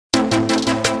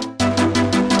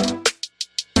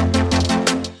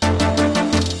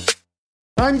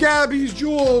I'm Gab, he's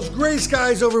Juls. Grey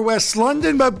skies over West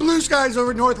London, but blue skies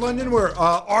over North London, where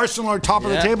Arsenal are top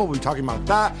of the table. We'll be talking about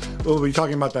that. We'll be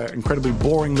talking about that incredibly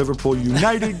boring Liverpool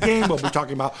United game. We'll be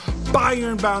talking about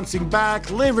Bayern bouncing back,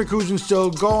 Leverkusen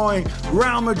still going,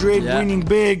 Real Madrid winning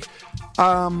big.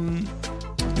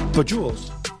 But Juls,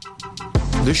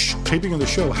 this taping of the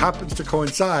show happens to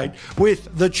coincide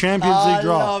with the Champions League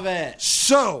draw. I love it.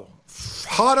 So,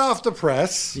 hot off the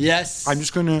press. Yes. I'm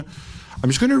just going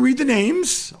to read the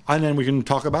names, and then we can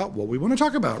talk about what we want to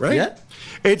talk about, right? Yeah.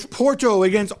 It's Porto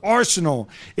against Arsenal.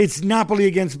 It's Napoli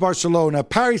against Barcelona.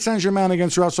 Paris Saint-Germain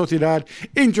against Real Sociedad.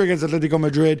 Inter against Atletico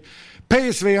Madrid.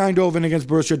 PSV Eindhoven against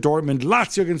Borussia Dortmund.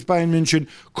 Lazio against Bayern München.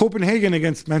 Copenhagen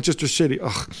against Manchester City.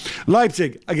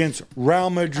 Leipzig against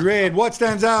Real Madrid. What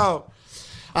stands out?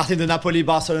 I think the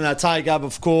Napoli-Barcelona tie, Gab,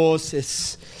 of course.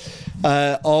 It's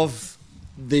of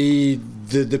the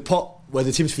pot where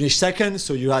the teams finished second.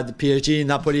 So you had the PSG,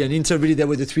 Napoli and Inter. Really, they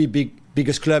were the three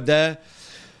biggest clubs there.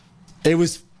 It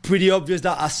was pretty obvious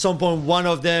that at some point one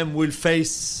of them will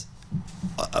face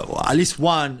at least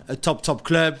a top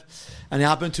club. And it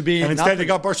happened to be... And instead they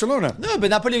got Barcelona. No, but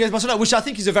Napoli against Barcelona, which I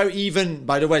think is a very even,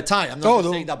 by the way, tie. I'm not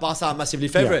saying that Barca are massively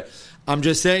favourite. Yeah. I'm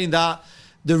just saying that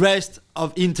the rest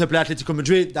of Inter play Atletico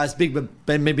Madrid, that's big,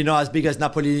 but maybe not as big as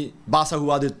Napoli, Barca, who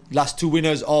are the last two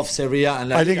winners of Serie A and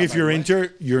La Liga. I think if you're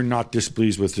Inter, you're not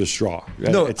displeased with this draw.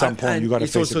 No, at some point you got to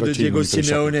face it's also the Diego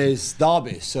Simeone's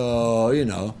derby, so you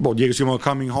know. Well, Diego Simeone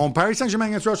coming home. Paris Saint-Germain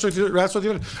against Real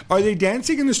Sociedad. Are they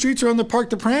dancing in the streets around the Parc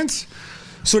des Princes?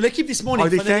 So L'Equipe this morning, are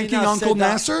they thanking Uncle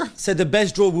Nasser? Said the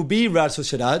best draw would be Real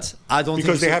Sociedad. I don't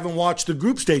because think they haven't watched the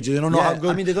group stages. They don't know how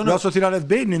good Real Sociedad have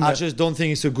been. I just don't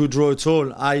think it's a good draw at all.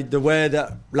 The way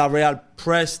that La Real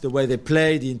press, the way they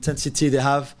play, the intensity they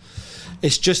have,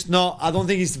 it's just not. I don't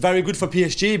think it's very good for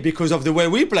PSG because of the way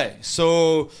we play.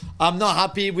 So I'm not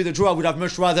happy with the draw. I would have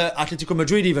much rather Atletico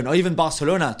Madrid or even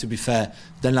Barcelona, to be fair,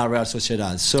 than La Real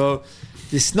Sociedad. So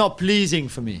it's not pleasing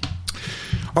for me.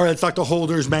 All right, it's like the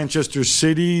holders, Manchester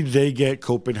City. They get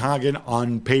Copenhagen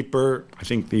on paper. I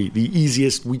think the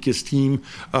easiest, weakest team,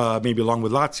 maybe along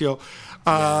with Lazio.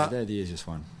 They're the easiest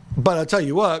one. But I'll tell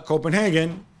you what,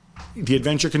 Copenhagen, the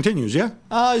adventure continues, yeah?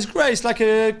 It's great. It's like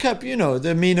a cup, you know,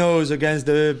 the Minos against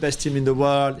the best team in the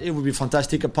world. It would be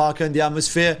fantastic at Parker and the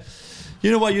atmosphere.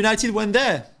 You know what, United went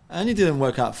there. And it didn't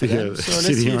work out for them. So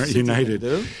City aren't United.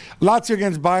 Lazio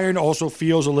against Bayern also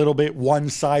feels a little bit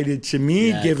one-sided to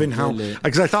me, given completely.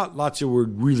 Because I thought Lazio were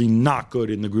really not good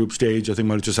in the group stage. I think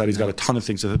Mauricio Sarri's got a ton of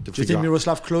things to figure out. Do you think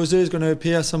Miroslav Klose is going to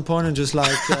appear at some point and just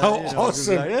like...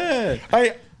 awesome.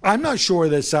 I'm not sure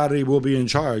that Sarri will be in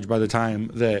charge by the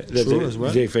time that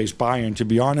they face Bayern, to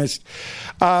be honest.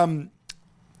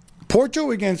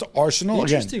 Porto against Arsenal.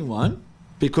 Interesting one.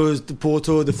 Because the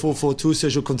Porto, the 4-4-2,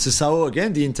 Sergio Conceição,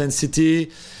 again, the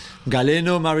intensity,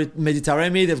 Galeno,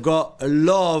 Mediterranean, they've got a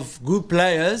lot of good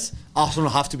players. Arsenal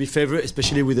have to be favourite,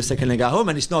 especially with the second leg at home,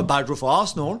 and it's not a bad draw for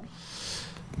Arsenal.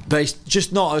 But it's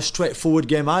just not a straightforward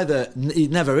game either.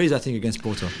 It never is, I think, against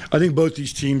Porto. I think both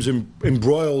these teams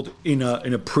embroiled in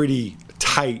a pretty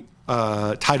tight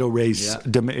title race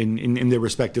in their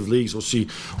respective leagues. We'll see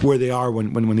where they are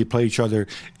when they play each other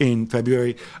in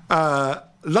February.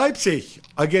 Leipzig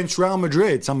against Real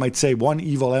Madrid. Some might say one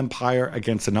evil empire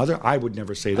against another. I would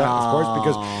never say that, of course,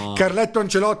 because Carletto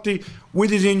Ancelotti,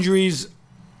 with his injuries,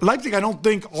 Leipzig I don't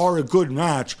think are a good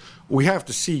match. We have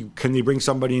to see, can they bring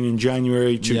somebody in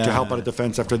January to help out at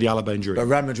defense after the Alaba injury? But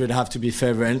Real Madrid have to be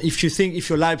favourite. And if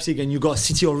you're Leipzig and you got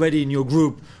City already in your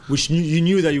group, which you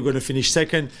knew that you were going to finish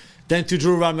second, then to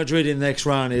draw Real Madrid in the next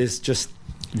round is just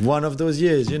one of those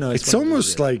years, you know. It's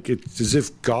almost like it's as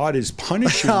if God is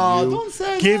punishing you,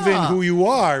 given who you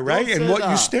are, right, and what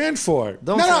you stand for.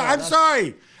 I'm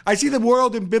sorry. I see the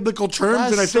world in biblical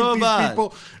terms, and I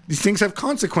think these things have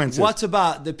consequences. What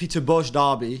about the Peter Bosz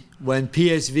derby when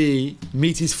PSV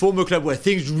meet his former club where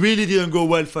things really didn't go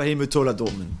well for him at all at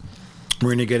Dortmund? We're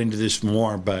going to get into this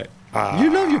more, but...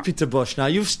 you love your Peter Bosz now.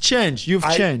 You've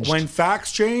changed. When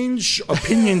facts change,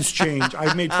 opinions change.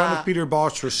 I've made fun of Peter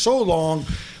Bosz for so long,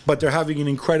 but they're having an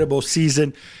incredible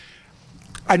season.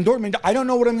 And Dortmund, I don't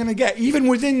know what I'm going to get. Even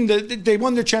within they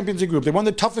won their Champions League group. They won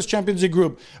the toughest Champions League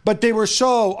group. But they were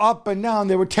so up and down.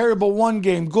 They were terrible one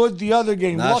game, good the other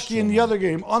game, lucky in the other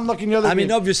game, unlucky in the other game. I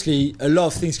mean, obviously, a lot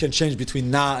of things can change between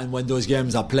now and when those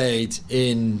games are played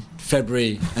in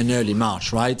February and early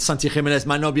March, right? Santi Jimenez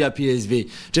might not be at PSV.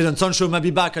 Jadon Sancho might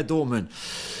be back at Dortmund.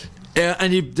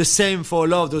 And the same for a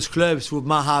lot of those clubs who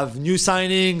might have new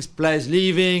signings, players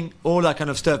leaving, all that kind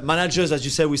of stuff. Managers, as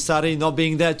you said, with Sarri not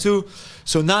being there too.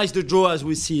 So now is the draw as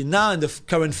we see now in the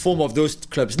current form of those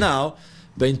clubs now.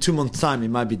 but in 2 months' time, it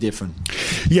might be different.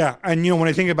 Yeah, and when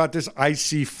I think about this, I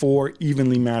see 4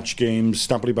 evenly matched games: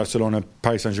 Napoli, Barcelona,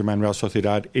 Paris Saint-Germain, Real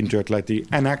Sociedad, Inter Atleti,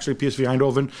 and actually PSV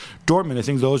Eindhoven, Dortmund. I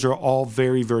think those are all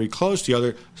very, very close. The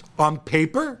other, on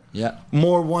paper,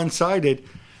 more one-sided.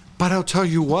 But I'll tell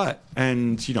you what,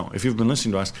 and if you've been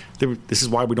listening to us, this is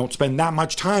why we don't spend that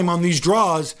much time on these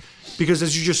draws, because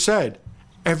as you just said,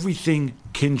 everything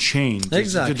can change.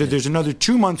 Exactly. There's another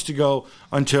 2 months to go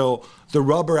until the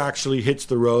rubber actually hits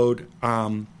the road.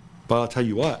 But I'll tell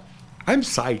you what, I'm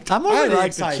psyched. I'm already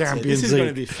excited. The Champions This is going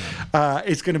to be fun.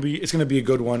 It's going to be a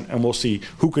good one, and we'll see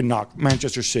who can knock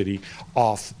Manchester City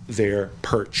off their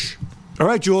perch. All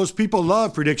right, Jules. People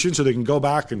love predictions, so they can go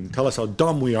back and tell us how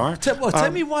dumb we are.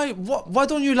 Tell me why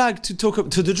don't you like to talk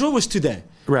to the draw was today?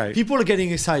 Right. People are getting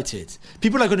excited.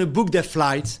 People are going to book their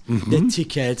flights, their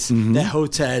tickets, their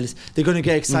hotels. They're going to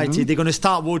get excited. They're going to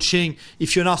start watching.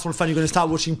 If you're an Arsenal fan, you're going to start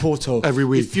watching Porto every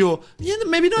week. If you're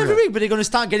maybe not every week, but they're going to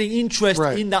start getting interest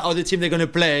in that other team they're going to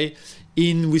play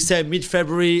in, we say,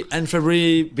 mid-February and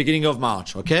February, beginning of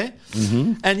March, okay?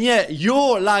 And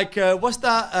you're like, what's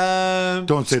that?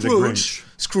 Don't say the Grinch.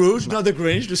 Scrooge, not the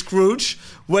Grinch, the Scrooge,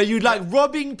 where you like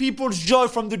robbing people's joy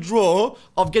from the draw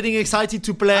of getting excited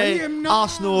to play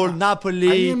Arsenal,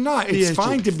 Napoli. I am not. PSG. It's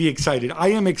fine to be excited. I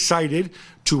am excited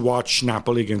to watch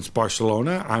Napoli against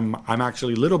Barcelona. I'm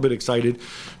actually a little bit excited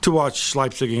to watch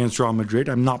Leipzig against Real Madrid.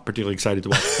 I'm not particularly excited to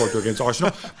watch Porto against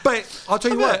Arsenal. But I'll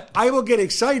tell you what, I will get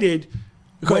excited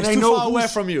when I know it's too far away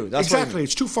from you. That's exactly,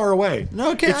 it's too far away.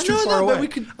 Okay, it's too far away.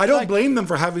 But I don't blame them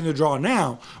for having the draw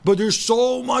now, but there's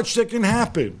so much that can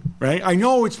happen, right? I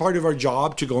know it's part of our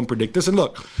job to go and predict this. And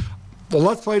look, well,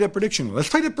 let's play the prediction. Let's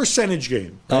play the percentage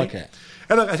game. Right? Okay.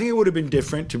 And look, I think it would have been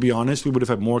different, to be honest. We would have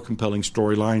had more compelling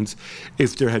storylines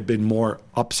if there had been more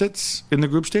upsets in the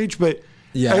group stage. But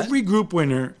every group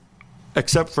winner,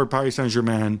 except for Paris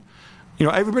Saint-Germain,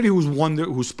 everybody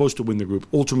who's supposed to win the group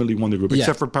ultimately won the group,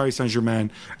 except for Paris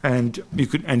Saint-Germain and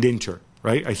Inter,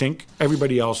 right? I think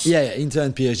everybody else. Inter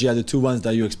and PSG are the 2 ones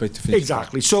that you expect to finish.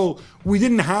 Exactly. So we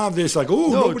didn't have this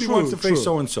nobody wants to face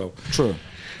so and so. True.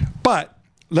 But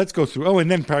let's go through. And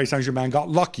then Paris Saint-Germain got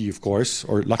lucky, of course,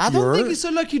 or luckier. I don't think it's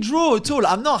a lucky draw at all.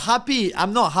 I'm not happy. I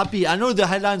know the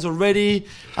headlines already.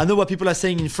 I know what people are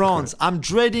saying in France. I'm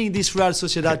dreading this Real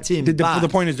Sociedad team. The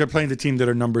point is they're playing the team that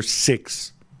are number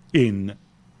 6 in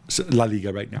La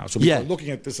Liga right now. So people are looking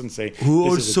at this and say, who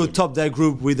also topped their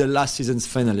group with the last season's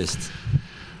finalists.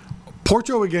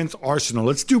 Porto against Arsenal.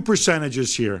 Let's do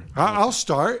percentages here. I'll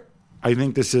start. I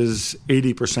think this is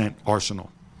 80%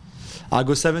 Arsenal. I'll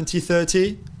go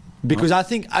 70-30 because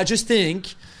I just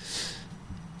think.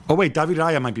 Oh, wait, David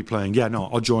Raya might be playing. Yeah, no,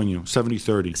 I'll join you.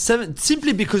 70-30.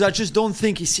 Simply because I just don't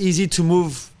think it's easy to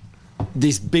move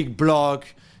this big block.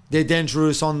 They're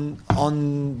dangerous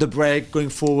on the break going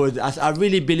forward. I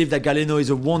really believe that Galeno is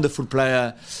a wonderful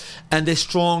player, and they're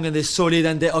strong and they're solid,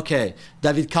 and they're okay.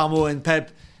 David Carmo and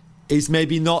Pep is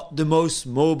maybe not the most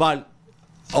mobile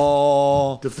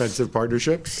or defensive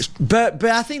partnerships, but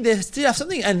I think they still have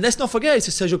something. And let's not forget, it's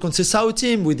a Sergio Conceição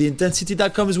team with the intensity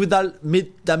that comes with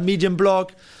that medium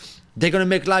block. They're going to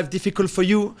make life difficult for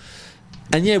you.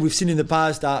 And we've seen in the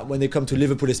past that when they come to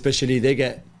Liverpool, especially, they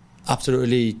get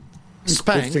absolutely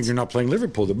spanked. I think you're not playlaying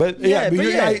Liverpool, though. But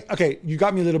okay, you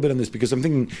got me a little bit on this because I'm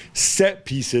thinking set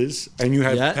pieces, and you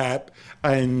have Pep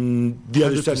and the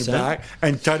other centre back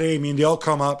and Taremi, and they all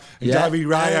come up. And David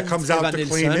Raya comes out to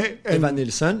clean it. And Evan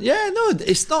Nilsson.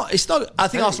 It's not. I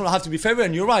think Arsenal have to be favourite,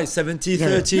 and you're right,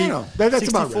 70-30, No, that's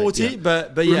 60-40. Right,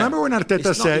 but remember when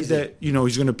Arteta said that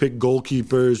he's going to pick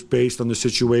goalkeepers based on the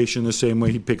situation, the same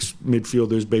way he picks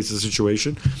midfielders based on the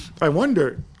situation. I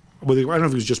wonder. Well, I don't know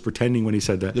if he was just pretending when he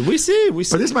said that. We see.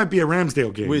 But this might be a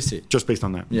Ramsdale game. We see. Just based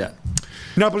on that. Yeah.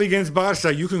 Napoli against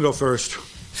Barca. You can go first.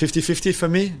 50-50 for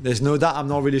me. There's no doubt. I'm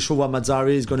not really sure what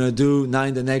Mazzarri is going to do now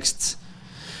in the next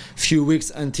few weeks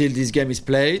until this game is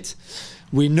played.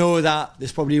 We know that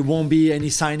there's probably won't be any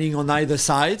signing on either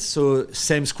side. So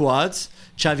same squads.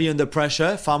 Xavi under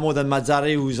pressure. Far more than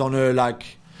Mazzarri, who's on a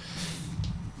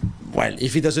well,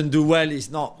 if he doesn't do well, he's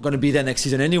not going to be there next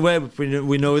season anyway.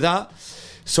 We know that.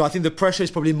 So I think the pressure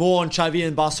is probably more on Xavi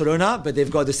and Barcelona, but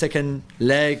they've got the second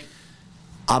leg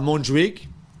at Montjuic.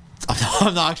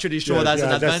 I'm not actually sure that's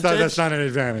an advantage. That's not an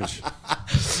advantage.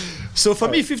 So for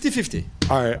me, 50-50.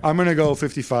 All right, I'm going to go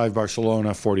 55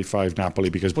 Barcelona, 45 Napoli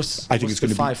because I think it's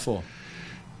going to be 5-4.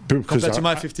 Compared to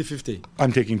my 50-50.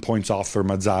 I'm taking points off for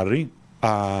Mazzarri.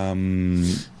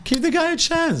 Give the guy a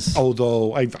chance.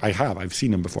 Although I've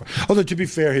seen him before. Although to be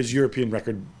fair, his European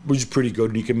record was pretty good,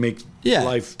 and he can make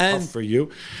life tough for you.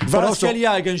 But also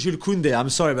against Jules Koundé, I'm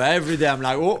sorry, but every day I'm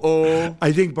like,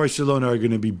 I think Barcelona are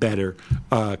going to be better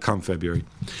come February.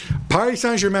 Paris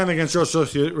Saint-Germain against Real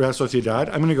Sociedad.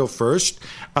 I'm going to go first.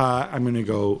 I'm going to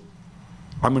go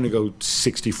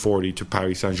 60-40 to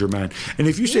Paris Saint-Germain. And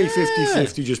if you say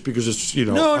 50-50 just because it's,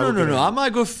 No. I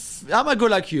might go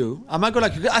like you.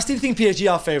 I still think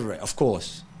PSG are favourite, of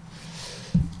course.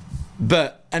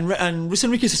 But, and Luis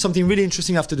Enrique said something really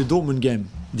interesting after the Dortmund game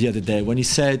the other day when he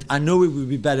said, I know it will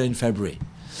be better in February.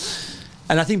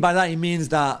 And I think by that he means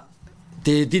that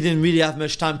they didn't really have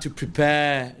much time to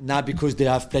prepare now because they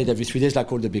have played every 3 days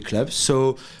like all the big clubs.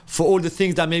 So for all the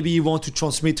things that maybe you want to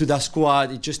transmit to that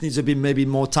squad, it just needs a bit maybe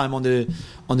more time on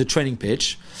the training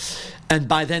pitch. And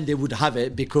by then they would have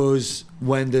it, because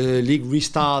when the league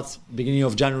restarts beginning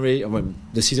of January, or when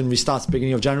the season restarts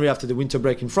beginning of January after the winter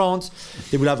break in France,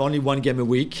 they will have only one game a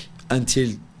week until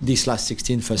this last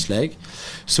 16 first leg.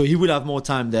 So he will have more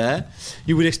time there.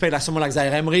 You would expect like someone like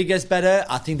Zaire Emery gets better.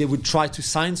 I think they would try to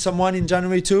sign someone in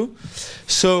January too.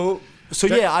 So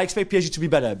yeah, I expect PSG to be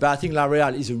better. But I think La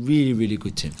Real is a really, really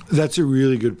good team. That's a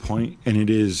really good point. And it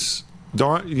is,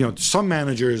 some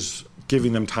managers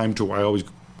giving them time to, I always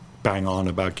bang on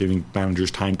about giving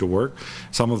managers time to work.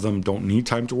 Some of them don't need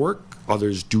time to work.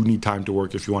 Others do need time to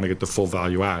work if you want to get the full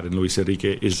value add. And Luis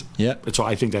Enrique is. Yeah. So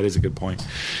I think that is a good point.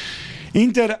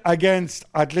 Inter against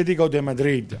Atletico de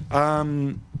Madrid. I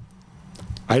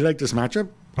like this matchup,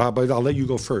 but I'll let you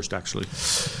go first, actually.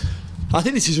 I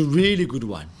think this is a really good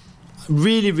one.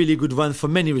 Really, really good one for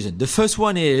many reasons. The first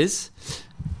one is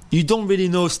you don't really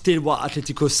know still what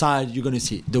Atletico side you're going to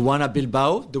see. The one at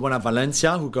Bilbao, the one at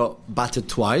Valencia, who got battered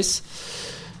twice,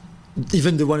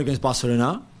 even the one against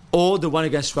Barcelona, or the one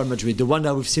against Real Madrid, the one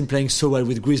that we've seen playing so well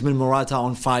with Griezmann, Morata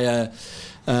on fire,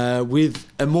 with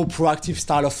a more proactive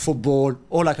style of football,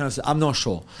 all that kind of stuff. I'm not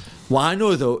sure. What I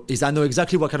know, though, is I know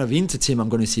exactly what kind of Inter team I'm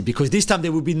going to see, because this time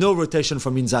there will be no rotation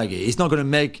from Inzaghi. It's not going to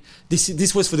make...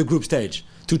 This was for the group stage,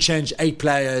 to change 8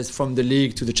 players from the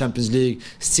league to the Champions League,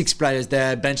 6 players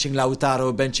there, benching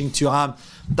Lautaro, benching Thuram.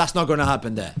 That's not going to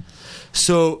happen there.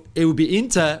 So it will be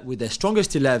Inter with their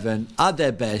strongest 11 at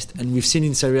their best, and we've seen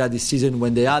in Serie A this season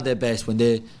when they are their best, when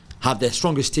they have their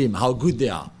strongest team, how good they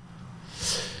are.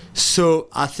 So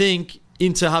I think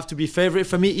Inter have to be favourite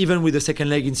for me, even with the second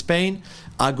leg in Spain.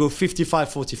 I go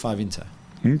 55-45 Inter.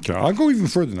 Okay, I'll go even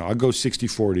further now. I'll go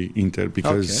 60-40 Inter,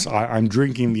 because I'm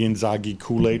drinking the Inzaghi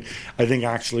Kool-Aid. I think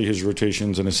actually his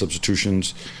rotations and his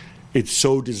substitutions, it's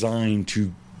so designed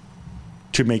to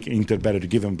make Inter better, to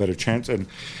give him a better chance. And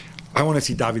I want to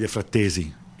see Davide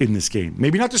Frattesi in this game.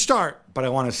 Maybe not to start, but I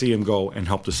want to see him go and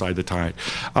help decide the tide.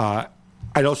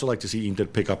 I'd also like to see Inter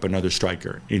pick up another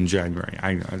striker in January.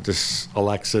 This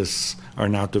Alexis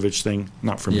Arnautovic thing,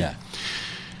 not for me. Yeah.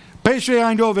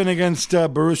 PSV Eindhoven against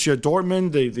Borussia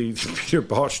Dortmund, the Peter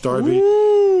Bosz derby.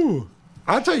 Ooh.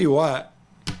 I'll tell you what,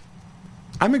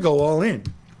 I'm going to go all in.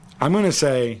 I'm going to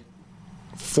say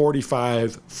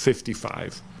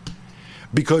 45-55.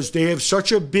 Because they have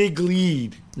such a big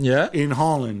lead in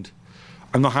Holland,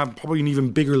 and they'll have probably an even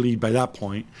bigger lead by that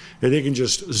point, that they can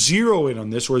just zero in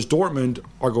on this, whereas Dortmund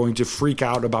are going to freak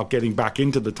out about getting back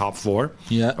into the top 4.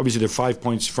 Yeah. Obviously, they're 5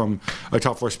 points from a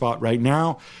top 4 spot right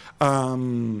now.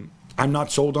 I'm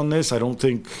not sold on this. I don't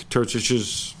think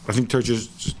Terzic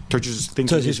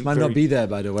thinks Terzic might not be there,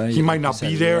 by the way. He might not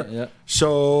be there. Yeah.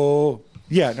 So,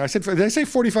 did I say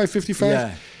 45-55?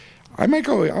 Yeah. I might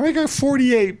go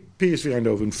 48 PSV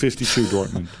Eindhoven, 52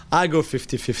 Dortmund. I go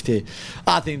 50-50.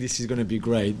 I think this is going to be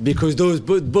great, because those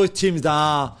both teams that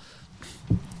are,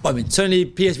 certainly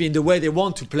PSV in the way they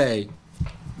want to play,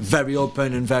 very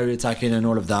open and very attacking and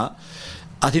all of that.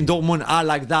 I think Dortmund are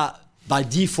like that by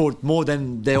default more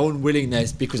than their own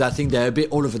willingness, because I think they're a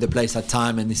bit all over the place at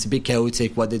time and it's a bit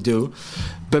chaotic what they do.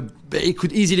 But it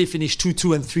could easily finish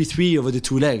 2-2 and 3-3 over the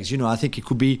 2 legs. I think it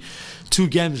could be 2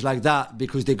 games like that,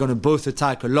 because they're going to both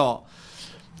attack a lot.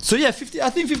 So yeah, I think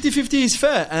 50-50 is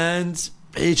fair, and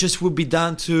it just would be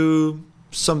down to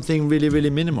something really, really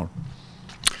minimal.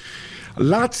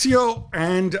 Lazio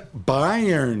and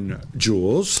Bayern,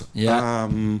 Jules. Yeah.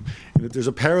 There's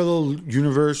a parallel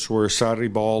universe where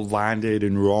Sarri ball landed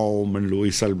in Rome and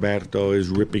Luis Alberto is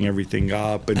ripping everything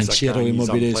up. And Ciro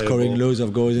Immobile is scoring loads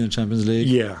of goals in the Champions League.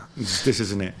 Yeah, this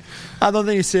isn't it. I don't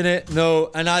think it's in it,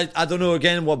 no. And I don't know,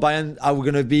 again, what Bayern are we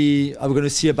going to be. Are we going to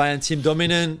see a Bayern team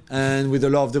dominant and with a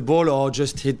lot of the ball, or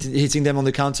just hitting them on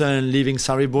the counter and leaving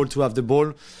Sarri ball to have the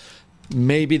ball?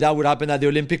 Maybe that would happen at the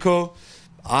Olimpico.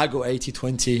 I go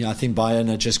 80-20. I think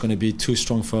Bayern are just going to be too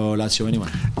strong for Lazio anyway.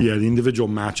 Yeah, the individual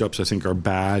matchups I think are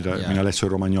bad. I mean, Alessio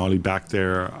Romagnoli back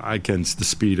there against the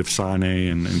speed of Sane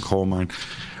and Coleman.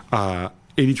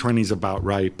 80-20 is about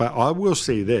right. But I will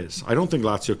say this. I don't think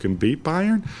Lazio can beat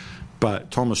Bayern, but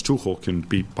Thomas Tuchel can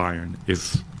beat Bayern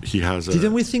if he has a...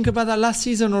 Didn't we think about that last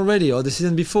season already, or the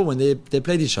season before when they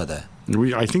played each other?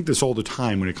 I think this all the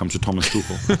time when it comes to Thomas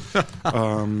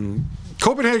Tuchel.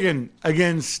 Copenhagen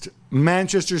against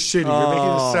Manchester City. You're making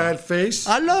a sad face.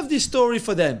 I love this story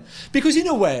for them. Because in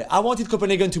a way, I wanted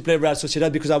Copenhagen to play Real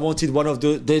Sociedad because I wanted one of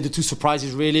the two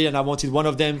surprises really, and I wanted one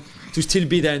of them to still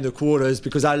be there in the quarters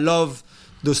because I love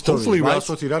those stories. Hopefully right? Real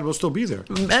Sociedad will still be there.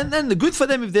 And good for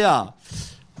them if they are.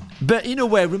 But in a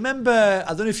way, remember,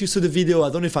 I don't know if you saw the video,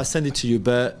 I don't know if I sent it to you,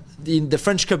 but the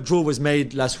French Cup draw was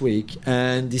made last week,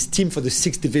 and this team for the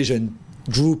 6th division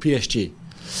drew PSG.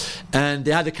 And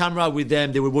they had a camera with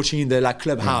them, they were watching in the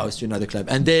clubhouse, you know, the club,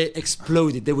 and they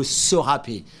exploded. They were so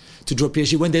happy to draw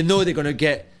PSG when they know they're going to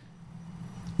get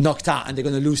knocked out and they're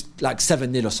going to lose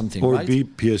 7-0 or something, or right?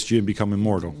 beat PSG and become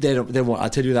immortal. They won't. I'll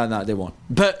tell you that now, they won't.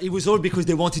 But it was all because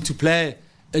they wanted to play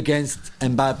against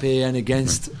Mbappe and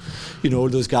against all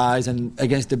those guys and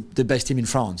against the best team in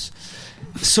France.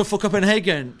 So for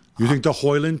Copenhagen, you think the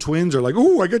Højlund twins are like,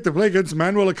 I get to play against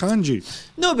Manuel Akanji?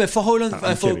 No, but for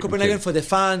Højlund, for Copenhagen, for the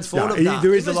fans, for all of that.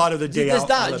 There is a lot of the day out. There's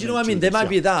that, you know what I mean? There might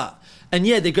be that. And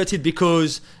they got it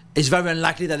because it's very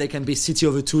unlikely that they can beat City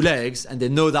over 2 legs, and they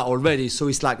know that already. So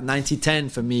it's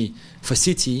 90-10 for me, for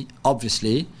City,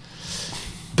 obviously.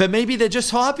 But maybe they're just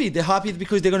so happy. They're happy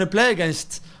because they're going to play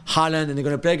against Haaland and they're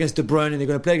going to play against De Bruyne and they're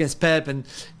going to play against Pep, and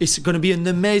it's going to be an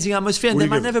amazing atmosphere, and they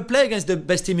might never play against the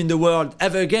best team in the world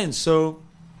ever again. So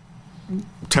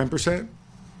 10%?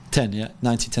 10, yeah.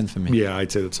 90-10 for me. Yeah,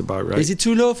 I'd say that's about right. Is it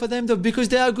too low for them though? Because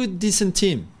they are a good, decent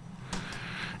team.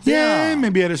 Yeah,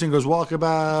 maybe Edison goes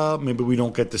walkabout. Maybe we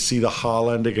don't get to see the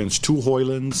Haaland against 2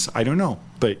 Højlunds. I don't know.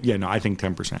 But I think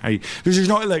 10%. There's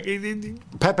no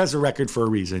Pep has a record for a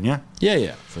reason, yeah?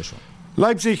 Yeah, for sure.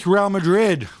 Leipzig, Real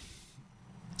Madrid.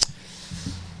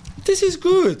 This is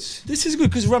good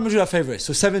because Real Madrid are favourites.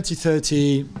 So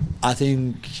 70-30, I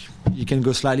think you can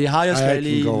go slightly higher,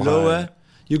 slightly lower. Higher.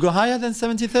 You go higher than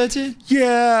 70-30?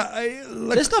 Yeah.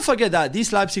 Let's not forget that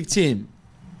this Leipzig team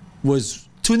was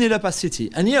 2-0 up at City.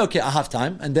 And at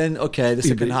half-time. And then, the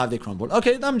second half they crumbled.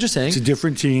 Okay, I'm just saying. It's a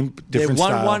different team, different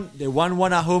style. They won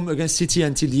 1 at home against City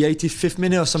until the 85th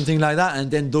minute or something like that.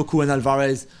 And then Doku and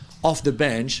Alvarez off the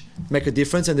bench make a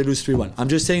difference and they lose 3-1. I'm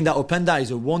just saying that Openda is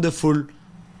a wonderful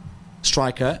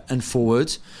striker and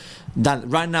forward. That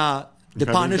right now, the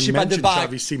partnership at the back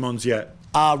Xavi Simons yet.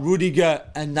 Are Rudiger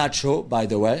and Nacho, by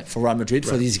the way, for Real Madrid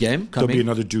for this game. There'll be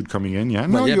another dude coming in, yeah.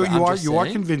 No, you are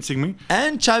convincing me.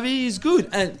 And Xavi is good.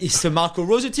 And it's a Marco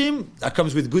Rose team that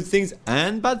comes with good things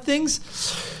and bad things.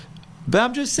 But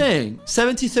I'm just saying,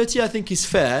 70-30 I think is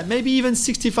fair. Maybe even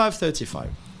 65-35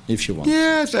 if you want.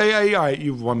 Yes,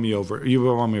 you've won me over.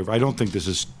 I don't think this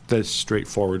is that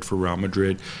straightforward for Real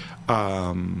Madrid.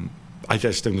 I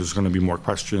just think there's going to be more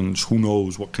questions. Who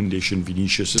knows what condition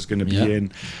Vinicius is going to be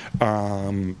in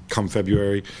come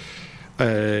February.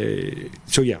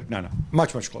 No.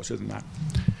 Much closer than that.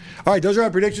 All right, those are our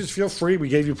predictions. Feel free. We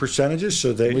gave you percentages. So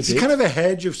it's kind of a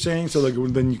hedge of saying, so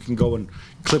then you can go and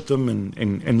clip them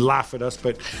and laugh at us.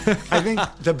 But I think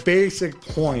the basic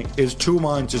point is 2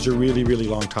 months is a really, really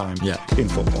long time in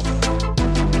football.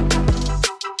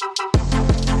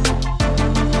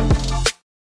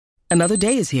 Another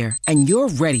day is here, and you're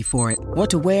ready for it. What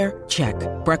to wear? Check.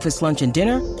 Breakfast, lunch, and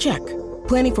dinner? Check.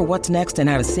 Planning for what's next and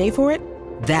how to save for it?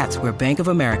 That's where Bank of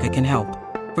America can help.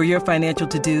 For your financial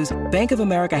to-dos, Bank of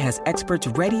America has experts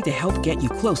ready to help get you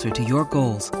closer to your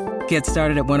goals. Get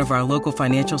started at one of our local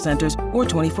financial centers or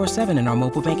 24/7 in our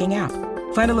mobile banking app.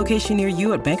 Find a location near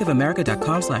you at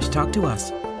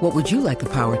bankofamerica.com/talktous. What would you like the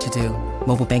power to do?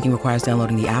 Mobile banking requires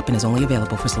downloading the app and is only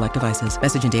available for select devices.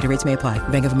 Message and data rates may apply.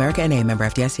 Bank of America N.A., member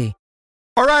FDIC.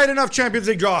 All right, enough Champions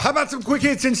League draw. How about some quick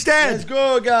hits instead? Let's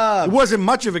go, Gab. It wasn't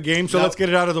much of a game, so let's get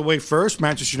it out of the way first.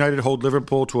 Manchester United hold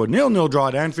Liverpool to a 0-0 draw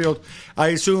at Anfield. I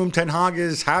assume Ten Hag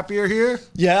is happier here?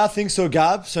 Yeah, I think so,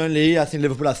 Gab. Certainly. I think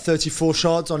Liverpool had 34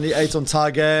 shots, only 8 on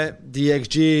target. The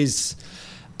XG is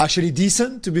actually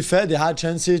decent, to be fair. They had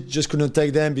chances, just couldn't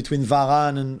take them between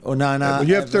Varane and Onana. Yeah, but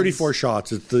you have 34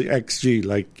 shots. It's the XG,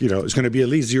 it's going to be at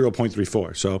least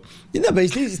 0.34. So, but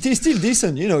it's still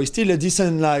decent. It's still a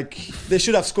decent, they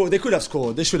should have scored. They could have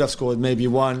scored. They should have scored maybe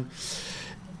one.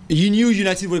 you knew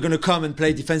United were going to come and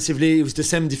play defensively. It was the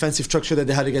same defensive structure that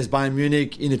they had against Bayern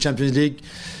Munich in the Champions League.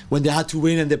 When they had to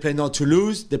win and they played not to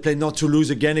lose, they played not to lose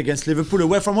again against Liverpool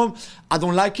away from home. I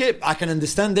don't like it. I can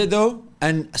understand it though.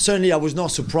 And certainly I was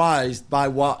not surprised by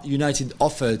what United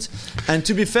offered. And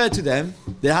to be fair to them,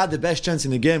 they had the best chance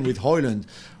in the game with Højlund,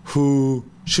 who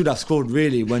should have scored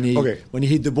really when he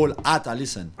hit the ball at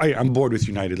Alisson. I'm bored with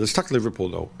United. Let's talk Liverpool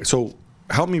though. So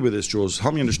help me with this, Jules.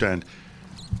 Help me understand.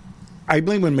 I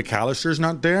blame when McAllister's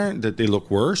not there that they look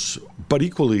worse, but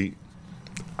equally,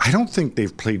 I don't think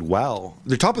they've played well.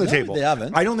 They're top of the table. They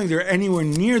haven't. I don't think they're anywhere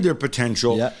near their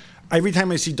potential. Yeah. Every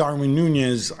time I see Darwin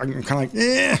Núñez, I'm kind of like,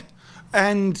 eh.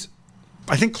 And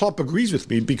I think Klopp agrees with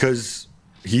me because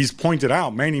he's pointed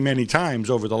out many, many times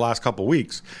over the last couple of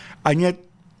weeks. And yet,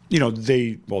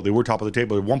 they were top of the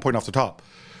table. They're 1 point off the top.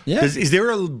 Yeah. Is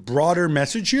there a broader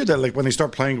message here that like when they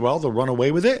start playing well, they'll run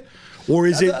away with it? Or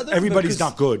is it everybody's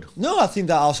not good? No, I think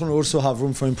that Arsenal also have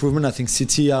room for improvement. I think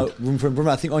City have room for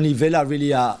improvement. I think only Villa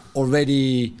really are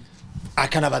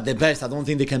kind of at their best. I don't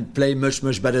think they can play much,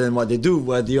 much better than what they do,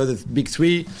 where the other big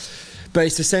three. But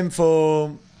it's the same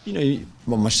for,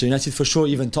 Manchester United for sure,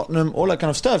 even Tottenham, all that kind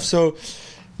of stuff. So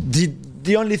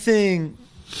the only thing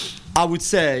I would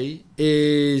say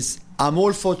is I'm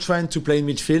all for Trent to play in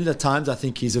midfield at times. I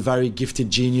think he's a very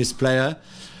gifted, genius player.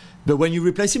 But when you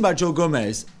replace him by Joe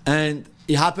Gomez, and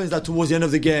it happens that towards the end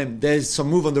of the game, there's some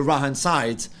move on the right-hand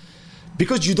side,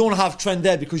 because you don't have Trent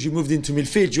there because you moved into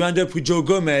midfield, you end up with Joe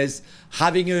Gomez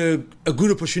having a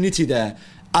good opportunity there,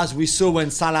 as we saw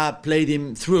when Salah played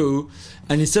him through,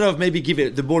 and instead of maybe give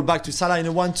it the ball back to Salah in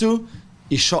a 1-2,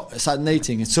 he shot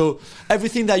stagnating. So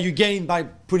everything that you gain by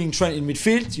putting Trent in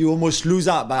midfield, you almost lose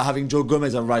out by having Joe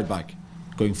Gomez at right back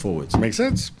going forward. Makes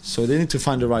sense. So they need to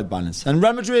find the right balance. And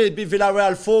Real Madrid beat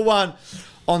Villarreal 4-1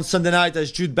 on Sunday night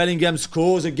as Jude Bellingham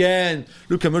scores again.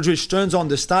 Luka Modric turns on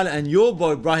the style, and your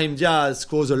boy Brahim Diaz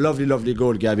scores a lovely, lovely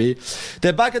goal, Gabby.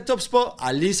 They're back at top spot,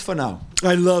 at least for now.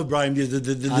 I love Brahim Diaz,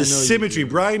 the symmetry.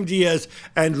 Brahim Diaz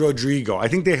and Rodrigo. I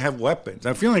think they have weapons.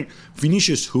 I feel like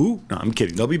Vinicius, who? No, I'm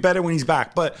kidding. They'll be better when he's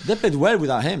back. But they played well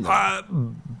without him.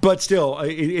 But still,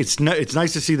 it's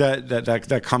nice to see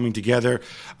that coming together.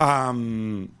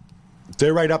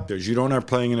 They're right up there. Girona are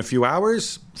playing in a few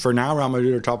hours. For now, Real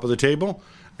Madrid are top of the table.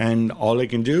 And all they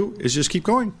can do is just keep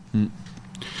going.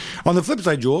 On the flip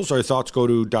side, Jules, our thoughts go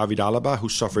to David Alaba, who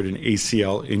suffered an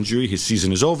ACL injury. His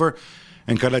season is over.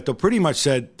 And Carleto pretty much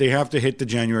said they have to hit the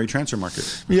January transfer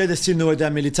market. Yeah, they still know Eder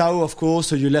Militao, of course.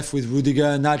 So you're left with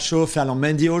Rudiger, Nacho. Ferland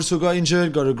Mendy also got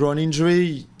injured, got a groin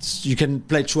injury. You can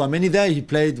play Tchouameni there. He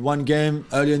played one game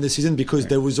earlier in the season because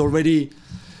there was already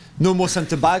no more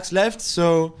centre-backs left.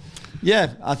 So,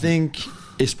 yeah, I think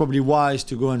it's probably wise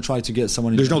to go and try to get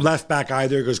someone. There's no left back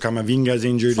either because Camavinga's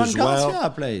injured as well. Garcia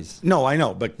plays. No, I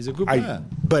know, but he's a good player.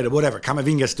 But whatever,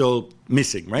 Camavinga's still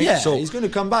missing, right? Yeah, so he's going to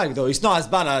come back though. It's not as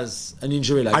bad as an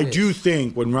injury like this. I do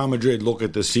think when Real Madrid look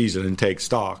at the season and take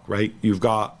stock, right? You've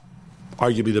got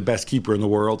arguably the best keeper in the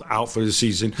world out for the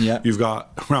season. Yeah. You've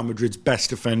got Real Madrid's best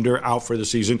defender out for the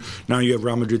season. Now you have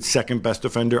Real Madrid's second best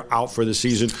defender out for the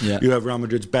season. Yeah. You have Real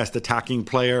Madrid's best attacking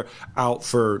player out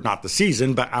for not the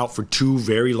season, but out for two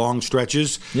very long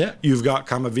stretches. Yeah. You've got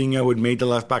Camavinga, who had made the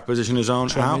left back position his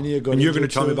own, out. And you're going to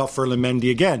tell me about Ferland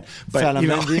Mendy again. But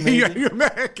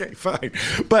okay, fine.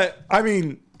 But I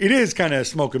mean, it is kind of a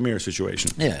smoke and mirror situation.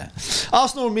 Yeah.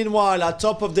 Arsenal, meanwhile, are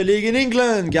top of the league in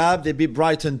England. Gab, they beat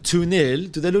Brighton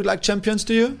 2-0. Do they look like champions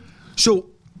to you? So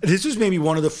this was maybe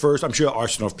one of the first. I'm sure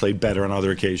Arsenal have played better on other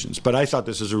occasions, but I thought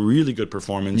this was a really good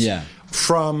performance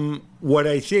from what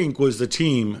I think was the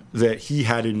team that he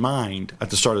had in mind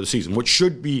at the start of the season, which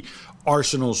should be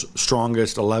Arsenal's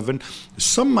strongest 11.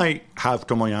 Some might have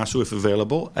Tomoyasu, if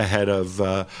available, ahead of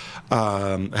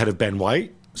Ben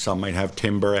White. Some might have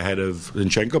Timber ahead of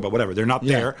Zinchenko, but whatever. They're not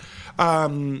there.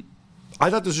 I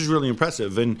thought this was really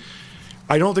impressive. And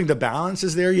I don't think the balance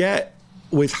is there yet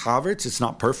with Havertz. It's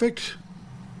not perfect,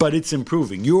 but it's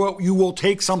improving. You will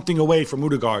take something away from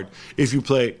Odegaard if you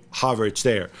play Havertz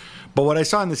there. But what I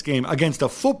saw in this game against a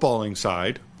footballing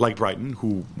side like Brighton,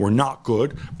 who were not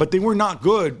good, but they were not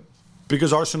good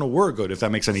because Arsenal were good, if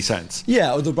that makes any sense.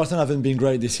 Yeah, although Brighton haven't been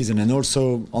great this season. And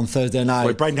also on Thursday night...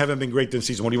 Wait, Brighton haven't been great this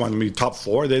season. What do you want them to be, top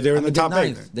four? They're in the top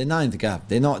eight. They're ninth, Gab.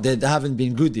 They haven't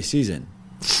been good this season.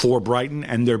 For Brighton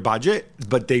and their budget,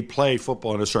 but they play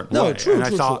football in a certain way. True. I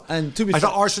thought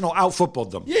Arsenal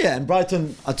out-footballed them. Yeah, and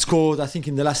Brighton had scored, I think,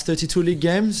 in the last 32 league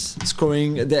games,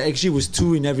 scoring... The XG was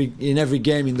 2 in every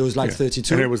game in those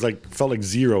 32. And it was felt like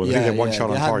 0. I think they had one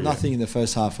shot on target. They had nothing in the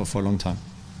first half for a long time.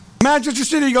 Manchester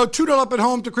City go 2-0 up at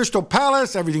home to Crystal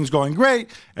Palace. Everything's going great.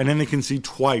 And then they concede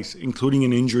twice, including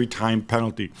an injury time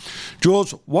penalty.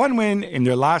 Jules, one win in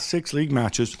their last 6 league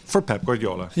matches for Pep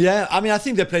Guardiola. Yeah, I mean, I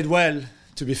think they played well,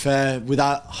 to be fair,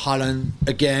 without Haaland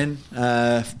again.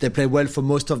 They played well for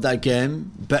most of that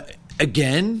game. But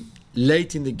again,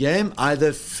 late in the game,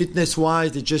 either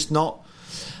fitness-wise, they're just not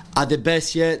at the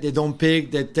best yet. They don't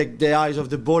pick. They take their eyes off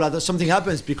the ball. Either something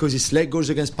happens because it's late goals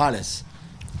against Palace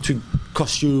to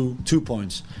cost you 2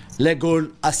 points. Let goal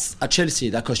at Chelsea,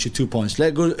 that cost you 2 points.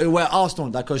 Let goal where Arsenal,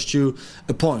 that cost you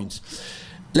a point.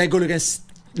 Let goal against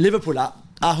Liverpool at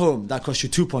home, that cost you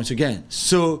 2 points again.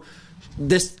 So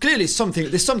there's clearly something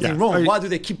wrong. Why do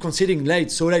they keep conceding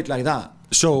so late like that?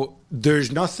 So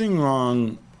there's nothing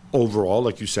wrong overall,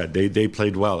 like you said. They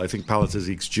played well. I think Palace's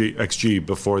XG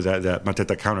before that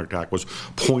Mateta counterattack was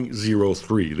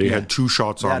 0.03. They had 2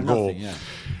 shots on goal.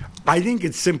 I think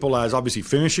it's simple as obviously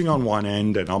finishing on one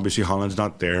end, and obviously Haaland's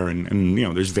not there, and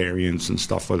there's variance and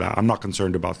stuff like that. I'm not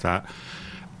concerned about that.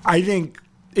 I think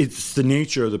it's the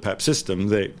nature of the Pep system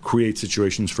that creates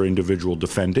situations for individual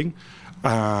defending,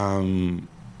 and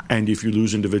if you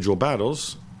lose individual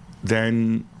battles,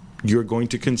 then you're going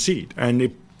to concede, and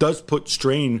it does put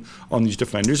strain on these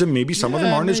defenders, and maybe some of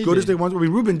them aren't as good as they want. I mean,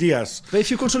 Ruben Diaz. But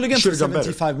if you control the game for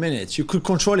 75 minutes, you could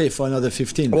control it for another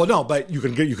 15. Well, no, but you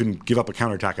can give up a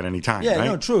counterattack at any time. Yeah, right?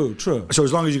 No, true. So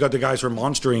as long as you got the guys who are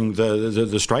monstering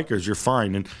the strikers, you're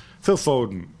fine. And Phil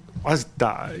Foden was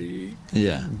that.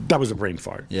 Yeah, that was a brain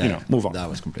fart. Yeah, move on. That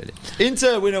was completely.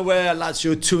 Inter win away at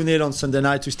Lazio 2-0 on Sunday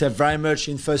night to stay very much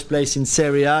in first place in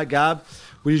Serie A. Gab,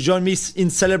 will you join me in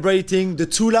celebrating the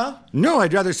Tula? No,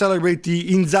 I'd rather celebrate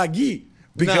the Inzaghi.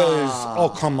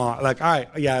 Because, come on.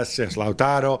 Yes,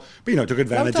 Lautaro. But, took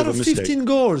advantage of a mistake. 15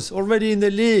 goals already in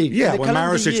the league. Yeah, when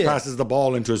Maricic passes the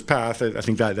ball into his path, I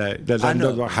think that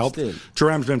helped.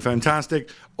 Thuram's been fantastic.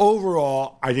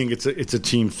 Overall, I think it's a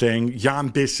team thing.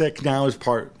 Jan Bissek now is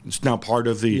part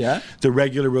of the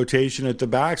regular rotation at the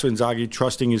back. So Inzaghi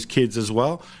trusting his kids as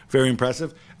well. Very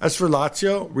impressive. As for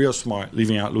Lazio, real smart,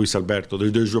 leaving out Luis Alberto.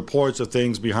 There's reports of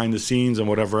things behind the scenes and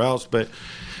whatever else, but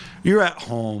you're at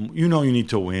home. You need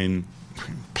to win.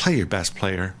 Play your best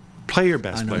player. They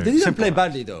didn't play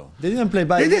badly, though. They didn't play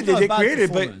badly. They did. They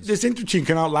created, but this Inter team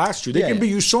can outlast you. They can beat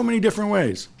you so many different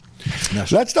ways.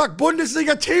 Let's talk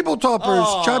Bundesliga table toppers.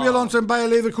 Xabi Alonso and Bayer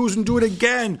Leverkusen do it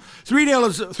again.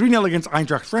 3-0 against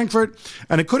Eintracht Frankfurt,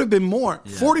 and it could have been more.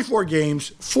 44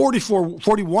 games,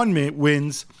 41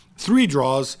 wins, 3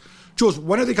 draws. Jules,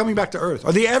 when are they coming back to earth?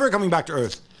 Are they ever coming back to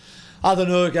earth? I don't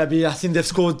know, Gabi. I think they've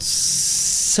scored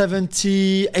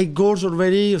 78 goals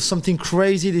already, or something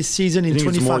crazy this season in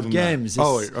 25 games.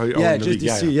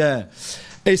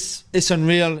 It's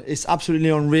unreal. It's absolutely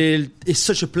unreal. It's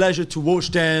such a pleasure to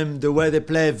watch them, the way they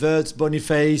play. Wirtz,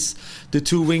 Boniface, the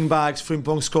 2 wing backs.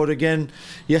 Frimpong scored again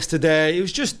yesterday.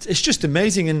 It's just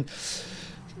amazing, and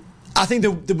I think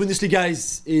the Bundesliga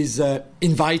is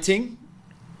inviting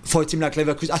for a team like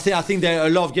Leverkusen. I think there are a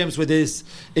lot of games where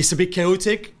it's a bit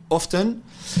chaotic often,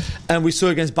 and we saw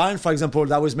against Bayern, for example,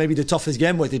 that was maybe the toughest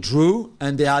game where they drew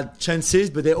and they had chances,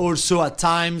 but they also at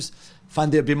times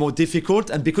find it a bit more difficult.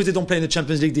 And because they don't play in the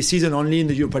Champions League this season, only in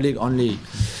the Europa League,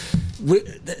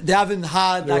 they haven't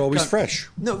had. They're always fresh.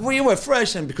 No, we were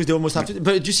fresh, and because they almost have to.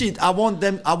 But you see, I want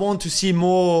to see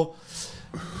more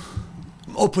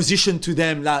opposition to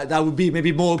them, that would be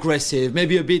maybe more aggressive,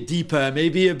 maybe a bit deeper,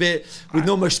 maybe a bit with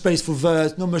no much space for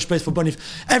Wirtz, no much space for Boniface.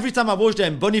 Every time I watch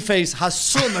them, Boniface has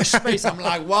so much space. I'm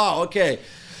like, wow, okay.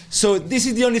 So this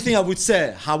is the only thing I would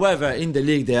say. However, in the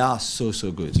league, they are so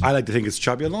good. I like to think it's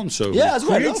Xabi Alonso. Yeah, as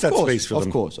well. Creates that space for them.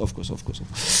 Of course.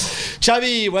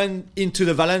 Xavi went into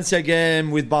the Valencia game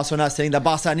with Barcelona saying that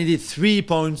Barca needed 3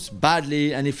 points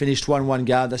badly, and he finished 1-1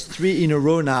 Gab. That's 3 in a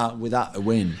row now without a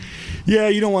win. Yeah,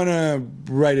 you don't want to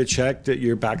write a check that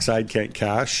your backside can't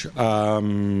cash.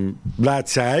 That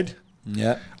said,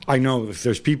 I know if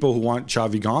there's people who want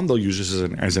Xavi gone, they'll use this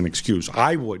as an excuse.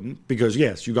 I wouldn't, because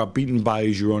yes, you got beaten by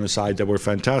a Girona side that were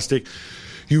fantastic.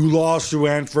 You lost to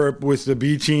Antwerp with the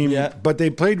B team, but they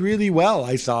played really well,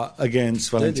 I thought, against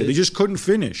Valencia. They just couldn't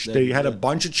finish. They had a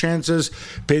bunch of chances.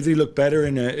 Pedri looked better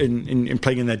in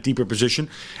playing in that deeper position,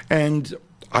 and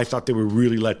I thought they were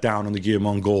really let down on the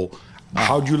Guillemot goal.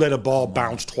 How'd you let a ball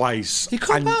bounce twice? It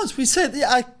can't bounce. We said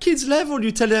at kids' level,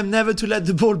 you tell them never to let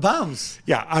the ball bounce.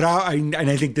 Yeah, and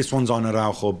I think this one's on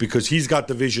Araujo because he's got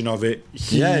the vision of it.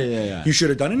 You should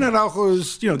have done it. And Araujo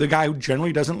is, the guy who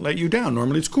generally doesn't let you down.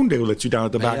 Normally it's Koundé who lets you down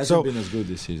at the back. He hasn't been as good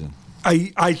this season.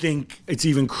 I think it's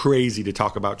even crazy to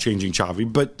talk about changing Xavi,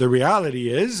 but the reality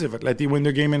is, if Atleti win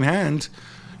their game in hand,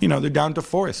 they're down to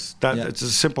 4th. It's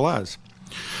as simple as.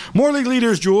 More league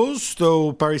leaders, Jules,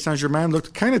 though Paris Saint-Germain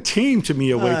looked kind of tame to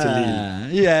me away to Lille.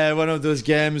 Yeah, one of those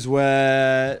games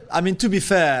where, I mean, to be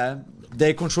fair,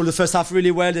 they controlled the first half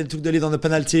really well. They took the lead on the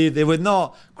penalty. They were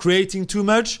not creating too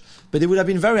much, but they would have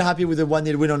been very happy with the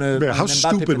 1-0 win on a. Yeah, how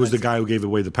stupid penalty. was the guy who gave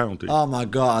away the penalty? Oh my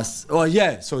gosh! Oh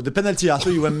yeah. So the penalty. I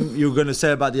thought you were going to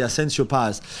say about the Asensio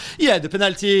pass. Yeah, the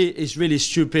penalty is really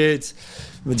stupid.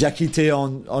 Diakite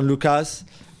on Lucas,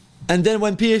 and then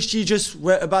when PSG just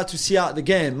were about to see out the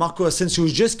game, Marco Asensio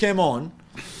just came on,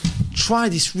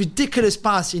 tried this ridiculous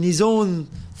pass in his own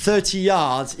 30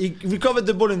 yards. He recovered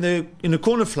the ball in the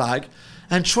corner flag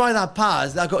and tried that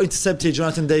pass. That got intercepted.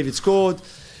 Jonathan David scored.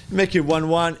 Make it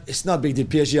 1-1. It's not a big deal.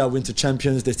 PSG are winter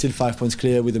champions. They're still 5 points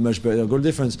clear with a much better goal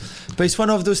difference. But it's one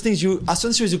of those things.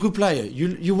 Asensio is a good player.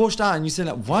 You watch that and you say,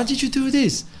 like, why did you do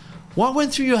this? What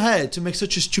went through your head to make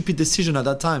such a stupid decision at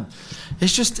that time?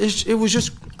 It was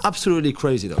just absolutely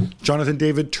crazy, though. Jonathan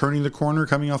David turning the corner,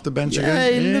 coming off the bench again. Yeah,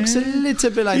 it looks a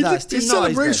little bit like that. His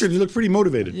celebration, he looked pretty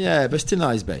motivated. Yeah, but still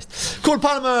not his best. Cole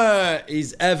Palmer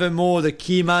is ever more the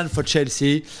key man for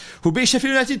Chelsea, who beat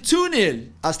Sheffield United 2-0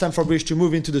 at Stamford Bridge to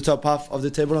move into the top half of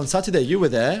the table on Saturday. You were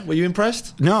there. Were you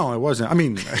impressed? No, I wasn't. I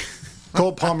mean,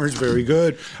 Cole Palmer's very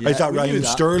good. I thought Raheem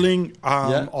Sterling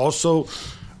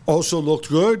also looked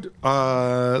good.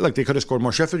 Like they could have scored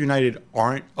more. Sheffield United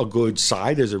aren't a good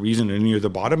side. There's a reason they're near the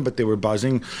bottom, but they were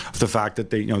buzzing of the fact that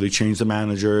they changed the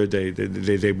manager.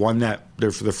 They won that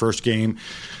for the first game.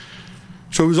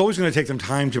 So it was always going to take them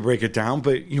time to break it down.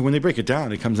 But when they break it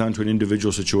down, it comes down to an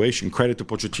individual situation. Credit to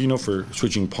Pochettino for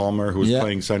switching Palmer, who was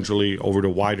playing centrally, over to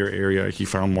wider area. He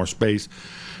found more space.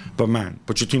 But man,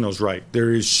 Pochettino's right.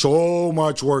 There is so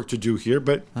much work to do here,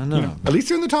 but at least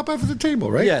they're in the top half of the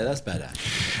table, right? Yeah, that's better.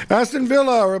 Aston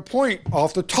Villa are a point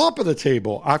off the top of the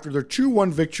table after their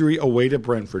 2-1 victory away to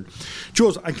Brentford.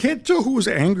 Jules, I can't tell who was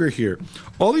angry here.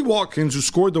 Ollie Watkins, who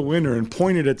scored the winner and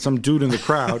pointed at some dude in the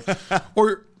crowd,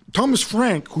 or Thomas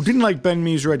Frank, who didn't like Ben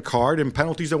Mee's red card and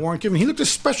penalties that weren't given. He looked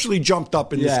especially jumped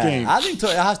up in this game. I think it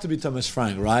has to be Thomas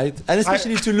Frank, right? And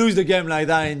especially to lose the game like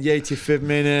that in the 85th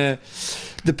minute.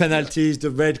 The penalties, the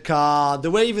red card,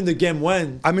 the way even the game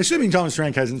went. I'm assuming Thomas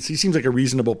Frank he seems like a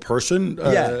reasonable person.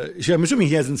 I'm assuming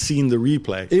he hasn't seen the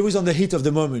replay. It was on the heat of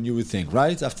the moment, you would think,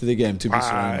 right? After the game, to be so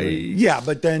angry. Yeah,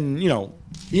 but then,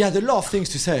 he had a lot of things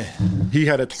to say. He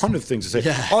had a ton of things to say.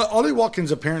 Yeah. Ollie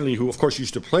Watkins, apparently, who, of course,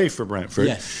 used to play for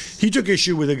Brentford, he took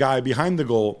issue with a guy behind the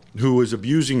goal who was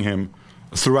abusing him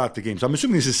throughout the game. So I'm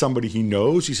assuming this is somebody he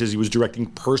knows. He says he was directing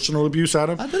personal abuse at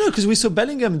him. I don't know, because we saw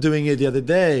Bellingham doing it the other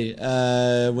day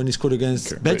when he scored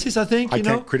against Betis, I think. I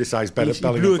can't criticize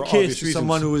Bellingham. He blew a kiss to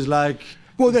someone who was like...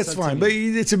 Well, that's fine, but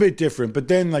it's a bit different. But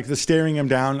then, the staring him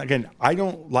down, again, I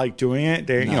don't like doing it.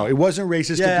 It wasn't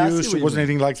racist abuse. It wasn't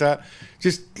anything like that.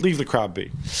 Just leave the crowd be.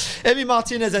 Emi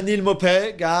Martinez and Neil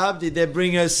Maupay, Gab, did they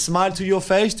bring a smile to your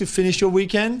face to finish your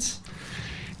weekend?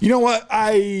 You know what?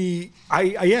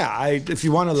 If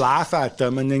you want to laugh at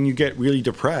them and then you get really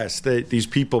depressed that these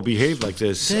people behave like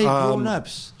this. They're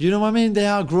grown-ups. You know what I mean? They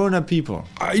are grown-up people.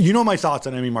 You know my thoughts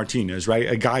on Emi Martinez, right?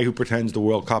 A guy who pretends the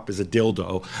World Cup is a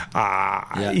dildo.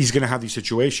 He's going to have these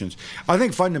situations. I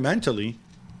think fundamentally,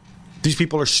 these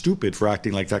people are stupid for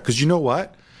acting like that. Because you know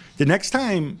what? The next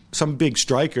time some big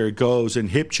striker goes and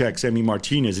hip checks Emi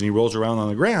Martinez and he rolls around on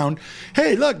the ground,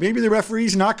 hey, look, maybe the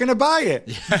referee's not going to buy it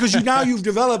because you've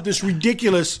developed this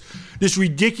ridiculous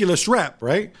rep,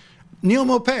 right? Neil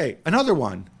Maupay, another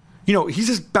one. He's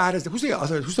as bad as who's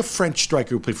the French striker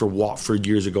who played for Watford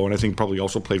years ago and I think probably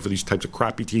also played for these types of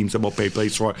crappy teams that Maupay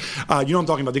plays for. You know what I'm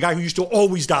talking about? The guy who used to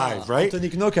always dive, right?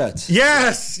 Anthony Knockout.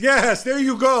 Yes, there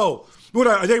you go. What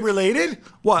are they related?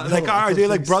 What? No, are they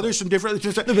like brothers from different?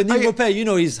 No, but Neil Maupay,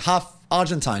 he's half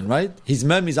Argentine, right? His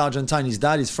mum is Argentine, his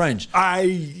dad is French.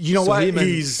 He's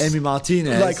Emi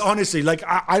Martinez. Honestly,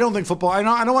 I don't think football. I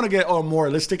don't want to get all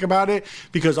moralistic about it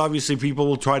because obviously people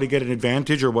will try to get an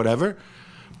advantage or whatever.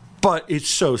 But it's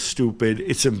so stupid.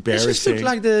 It's embarrassing. They just look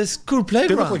like the school playground.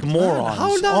 They look like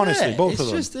morons. Honestly, both of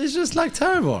them. It's just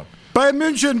terrible. Bayern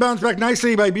München bounced back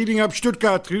nicely by beating up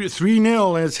Stuttgart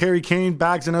 3-0 as Harry Kane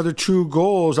bags another 2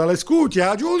 goals. Alles gut,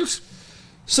 yeah, Jules?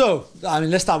 So,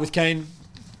 let's start with Kane.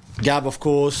 Gab, of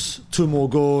course, 2 more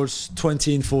goals,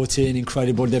 20 in 14,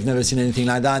 incredible. They've never seen anything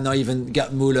like that. Not even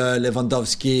Gerd Müller,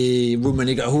 Lewandowski,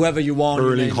 Rummenigge, whoever you want.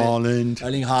 Erling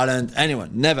Haaland. Anyone.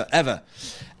 Never, ever.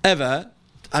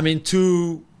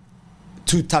 2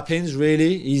 tap-ins,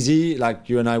 really, easy, like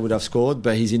you and I would have scored,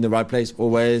 but he's in the right place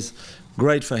always.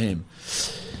 Great for him.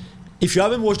 If you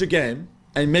haven't watched the game,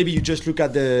 and maybe you just look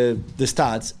at the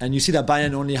stats, and you see that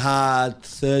Bayern only had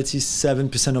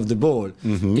 37% of the ball,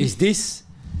 is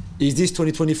Is this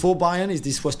 2024 Bayern? Is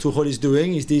this what Tuchel is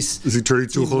doing? Is he turning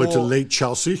Tuchel into late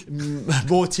Chelsea?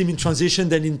 More team in transition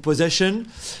than in possession.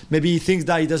 Maybe he thinks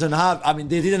that he doesn't have. I mean,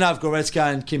 they didn't have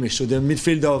Goretzka and Kimmich, so the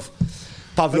midfield of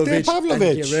Pavlovic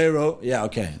and Guerrero. Yeah,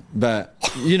 okay, but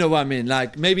you know what I mean.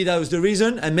 Like maybe that was the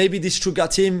reason, and maybe this Stuttgart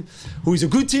team, who is a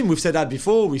good team, we've said that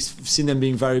before. We've seen them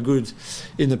being very good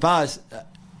in the past,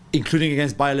 including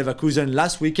against Bayer Leverkusen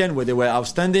last weekend, where they were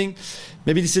outstanding.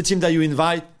 Maybe this is a team that you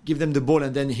invite, give them the ball,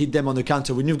 and then hit them on the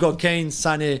counter. When you've got Kane,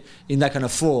 Sané in that kind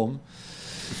of form,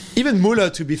 even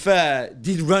Muller, to be fair,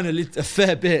 did run a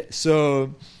fair bit.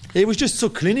 So it was just so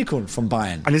clinical from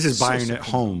Bayern. And this is Bayern at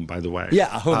home, by the way. Yeah,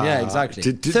 at home. Yeah, exactly.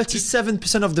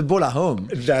 37% of the ball at home.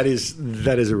 That is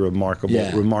a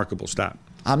remarkable stat.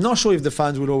 I'm not sure if the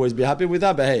fans will always be happy with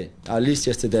that, but hey, at least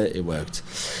yesterday it worked.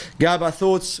 Gab, our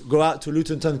thoughts go out to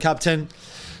Luton Town captain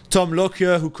Tom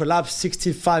Lockyer, who collapsed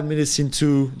 65 minutes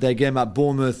into their game at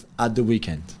Bournemouth at the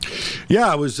weekend.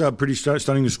 Yeah, it was pretty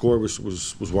stunning. The score was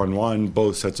 1-1.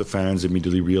 Both sets of fans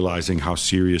immediately realizing how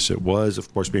serious it was.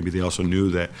 Of course, maybe they also knew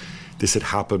that this had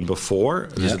happened before.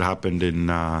 This had happened in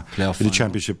the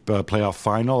Championship playoff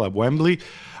final at Wembley.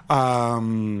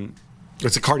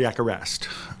 It's a cardiac arrest,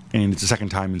 and it's the second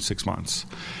time in 6 months.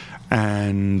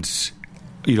 And,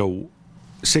 you know,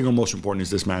 single most important is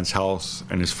this man's health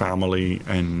and his family,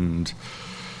 and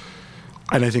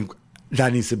I think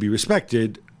that needs to be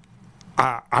respected.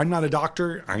 I'm not a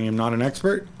doctor. I am not an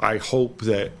expert. I hope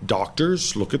that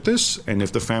doctors look at this, and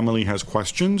if the family has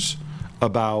questions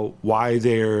about why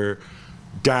their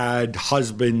dad,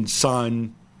 husband,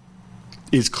 son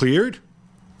is cleared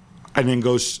and then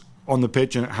goes on the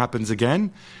pitch and it happens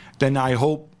again, then I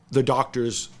hope the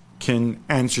doctors can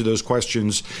answer those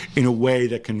questions in a way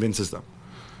that convinces them.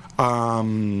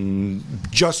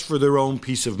 Just for their own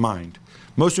peace of mind.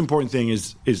 Most important thing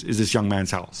is this young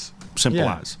man's health. Simple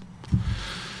as.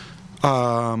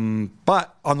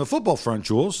 But on the football front,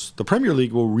 Jules, the Premier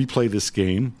League will replay this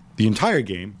game, the entire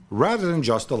game, rather than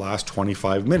just the last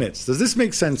 25 minutes. Does this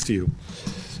make sense to you?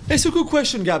 It's a good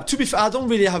question, Gab. To be fair, I don't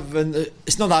really have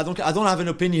it's not that I don't have an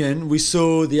opinion. We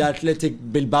saw the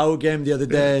Athletic Bilbao game the other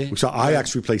day. We saw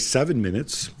Ajax replay 7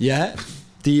 minutes. Yeah.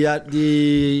 The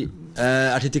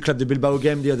Athletic Club de Bilbao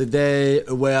game the other day,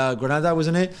 where Granada,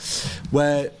 wasn't it?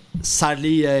 Where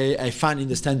sadly a fan in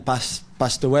the stand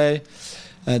passed away.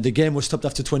 The game was stopped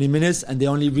after 20 minutes, and they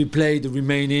only replayed the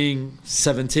remaining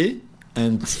 70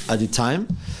 and at the time,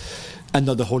 and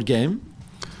not the whole game.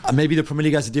 Maybe the Premier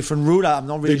League has a different rule. I'm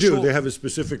not really sure. They do. They have a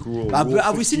specific rule.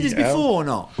 Have we seen this before or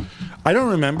not? I don't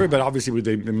remember, but obviously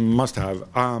they must have.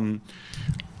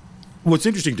 What's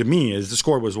interesting to me is the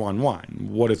score was 1-1.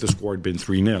 What if the score had been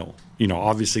 3-0? You know,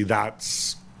 obviously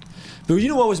that's... But you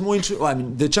know what was more interesting? I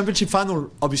mean, the Championship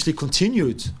final obviously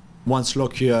continued once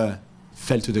Lockyer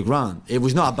fell to the ground. It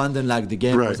was not abandoned like the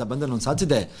game was abandoned on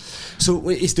Saturday. So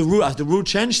has the rule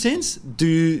changed since?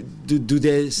 Do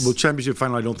they... Well, Championship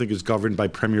final I don't think is governed by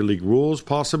Premier League rules,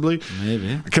 possibly.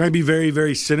 Maybe. Can I be very,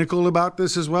 very cynical about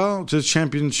this as well? The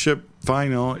Championship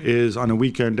final is on a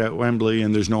weekend at Wembley,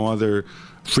 and there's no other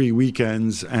free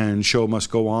weekends, and show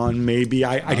must go on. Maybe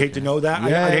I'd hate to know that.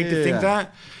 I'd hate to think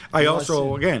that. I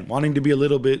also, again, wanting to be a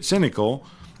little bit cynical,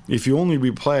 if you only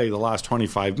replay the last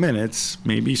 25 minutes,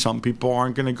 maybe some people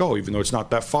aren't going to go, even though it's not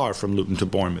that far from Luton to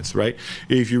Bournemouth, right?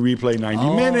 If you replay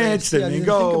 90 minutes, then they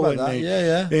go,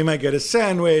 and they might get a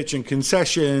sandwich and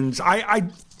concessions. I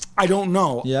don't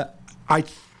know. Yeah. I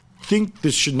think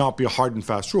this should not be a hard and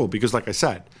fast rule, because like I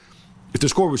said, if the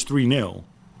score was 3-0,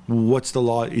 what's the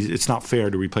law? It's not fair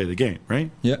to replay the game, right?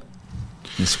 Yeah.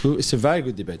 It's a very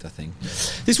good debate, I think.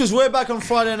 This was way back on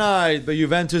Friday night, but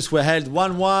Juventus were held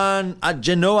 1-1 at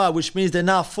Genoa, which means they're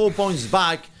now 4 points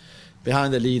back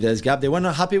behind the leaders. Gab, they were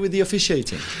not happy with the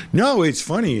officiating. No, it's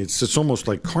funny. It's almost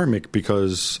like karmic,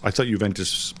 because I thought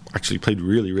Juventus actually played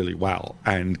really, really well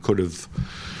and could have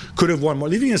won more.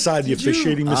 Leaving aside the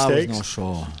officiating mistakes, I was not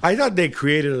sure. I thought they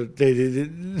created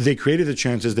the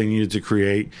chances they needed to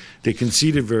create. They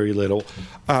conceded very little.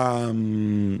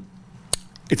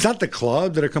 It's not the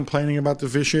club that are complaining about the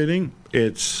officiating.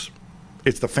 It's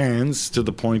the fans, to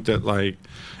the point that, like,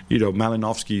 you know,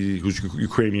 Malinovsky, who's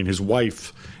Ukrainian, his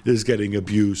wife is getting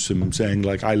abuse and saying,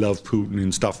 like, I love Putin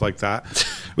and stuff like that,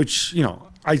 which, you know,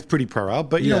 I'm pretty proud.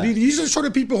 But, you know, these are sort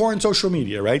of people who are on social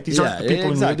media, right? These aren't the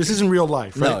people this isn't real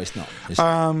life, right? No, it's not.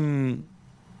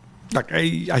 Like,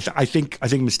 I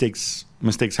think mistakes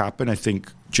happen. I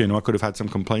think Genoa could have had some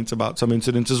complaints about some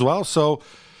incidents as well. So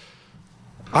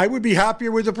I would be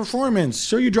happier with the performance.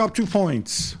 So you dropped 2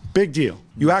 points. Big deal.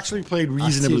 You actually played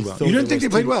reasonably well. You didn't think they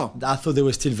played well? I thought they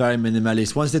were still very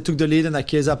minimalist. Once they took the lead and that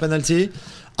Chiesa penalty,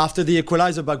 after the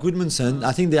equalizer by Gudmundsson,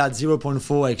 I think they had 0.4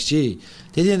 XG.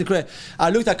 They didn't create. I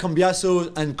looked at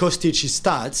Cambiaso and Kostic's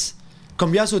stats.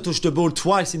 Cambiaso touched the ball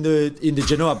twice in the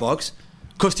Genoa box.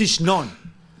 Kostic none.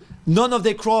 None of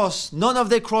their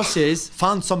crosses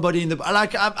found somebody in the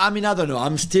like. I mean, I don't know.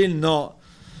 I'm still not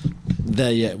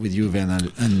there yet with Juve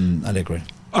and Allegri.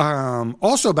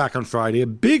 Also back on Friday, a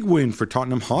big win for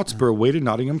Tottenham Hotspur away to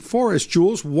Nottingham Forest.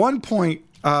 Jules, 1 point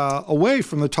away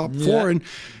from the top four, and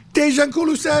Dejan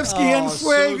Kulusevski and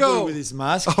Fuego. So good with his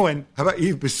mask. Oh, and how about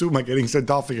Yves Bissouma getting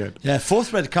sent off again? Yeah,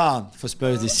 4th red card for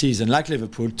Spurs this season, like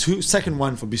Liverpool. Second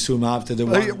one for Bissouma after the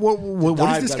one.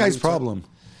 What is this guy's problem?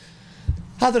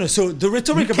 I don't know. So the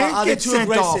rhetoric about are they too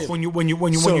aggressive? When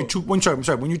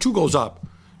you're 2 goals up.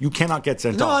 You cannot get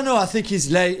sent off. No, I think he's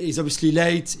late. He's obviously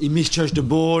late. He misjudged the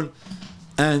ball,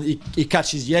 and he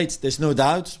catches Yates. There's no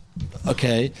doubt.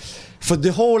 Okay, for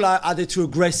the whole, are they too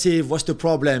aggressive? What's the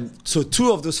problem? So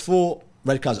 2 of those 4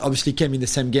 red cards obviously came in the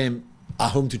same game at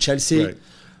home to Chelsea, right,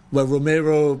 where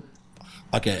Romero,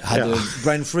 had a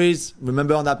brain freeze.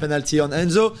 Remember on that penalty on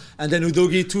Enzo, and then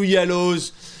Udogi 2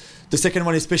 yellows. The second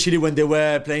one, especially when they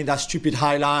were playing that stupid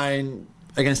high line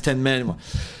against 10 men.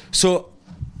 So.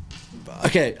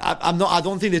 Okay, I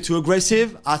don't think they're too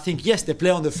aggressive. I think, yes, they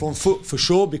play on the front foot for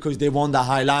sure because they want that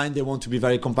high line. They want to be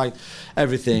very compact,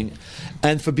 everything.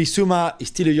 And for Bissouma, he's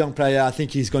still a young player. I think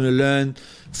he's going to learn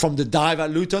from the dive at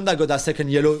Luton that got that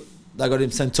second yellow that got him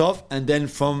sent off. And then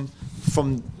from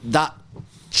that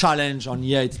challenge on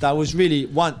Yates, that was really,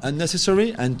 1,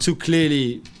 unnecessary, and 2,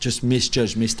 clearly just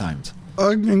misjudged, mistimed.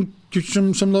 And give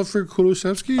some love for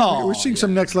Kulusevski. We're seeing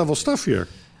some next level stuff here.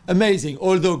 Amazing.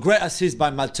 Although great assist by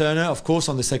Matt Turner, of course,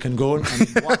 on the second goal. I mean,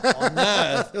 what on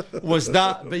earth was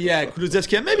that? But yeah,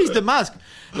 Kulusevski. And maybe it's the mask.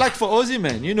 Like for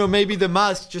Osimhen, maybe the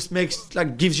mask just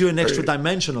gives you an extra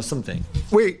dimension or something.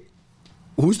 Wait,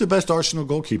 who's the best Arsenal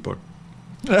goalkeeper?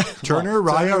 Turner,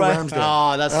 Raya,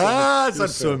 Ramsdale.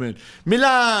 That's so mean.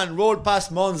 Milan rolled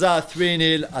past Monza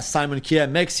 3-0 as Simon Kjær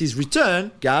makes his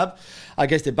return. Gab, I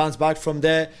guess they bounce back from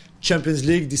there. Champions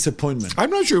League disappointment.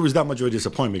 I'm not sure it was that much of a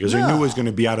disappointment because they knew it was going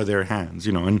to be out of their hands,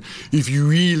 And if you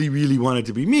really, really wanted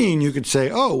to be mean, you could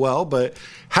say, "Oh well," but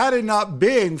had it not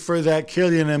been for that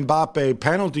Kylian Mbappe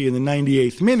penalty in the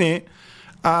 98th minute,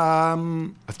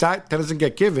 if that doesn't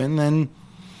get given, then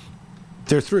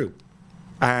they're through.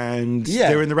 And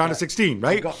they're in the round of 16,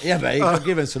 right? But he got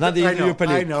given. So not the Europa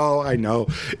League. I know.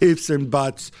 Ifs and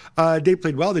buts. They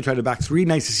played well. They tried a back 3.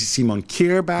 Nice to see Simon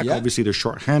Kjær back. Yeah. Obviously, they're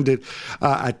short-handed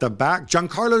at the back.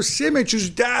 Giancarlo Simic, whose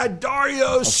dad,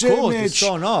 Dario Simic. Of course,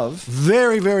 son of.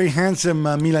 Very, very handsome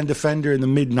Milan defender in the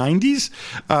mid-90s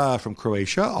from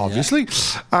Croatia, obviously.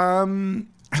 Yeah. And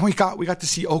we got to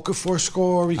see Okafor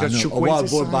score. We got Chukwueze. A wild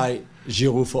ball by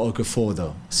Giroud for Okafor,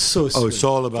 though. So sweet. It's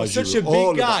all about Giroud. Such a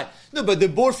big guy. No, but the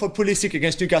ball for Pulisic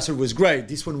against Newcastle was great.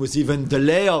 This one was even, the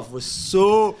layoff was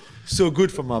so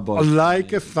good for my boy.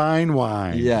 Like a fine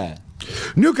wine. Yeah.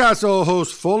 Newcastle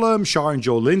hosts Fulham. Shaw and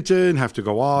Joe Linton have to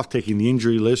go off, taking the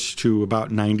injury list to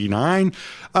about 99.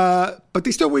 But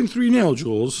they still win 3-0,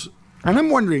 Jules. And I'm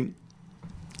wondering,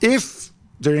 if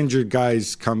their injured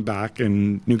guys come back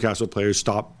and Newcastle players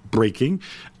stop breaking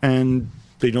and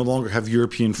they no longer have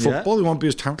European football, they won't be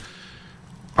as talented.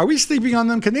 Are we sleeping on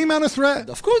them? Can they mount a threat?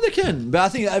 Of course they can, but I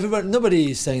think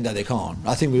nobody is saying that they can't.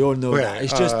 I think we all know that.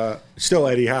 It's just still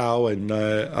Eddie Howe, and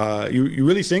you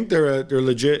really think they're a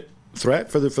legit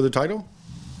threat for the title?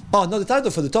 Oh, not the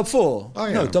title, for the top 4. Oh,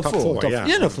 yeah, no, top 4.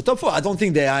 For top 4. I don't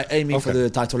think they are aiming for the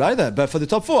title either. But for the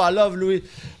top 4, I love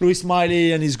Louis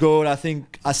Smiley and his goal. I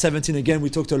think at 17 again, we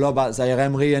talked a lot about Zaire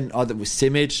Emery and with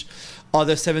Simic,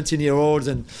 other 17-year-olds,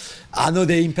 and I know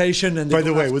they're impatient. And by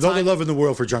the way, with all the love in the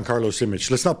world for Giancarlo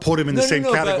Simic, let's not put him in the same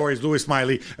category as Louis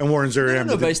Smiley and Warren Zaire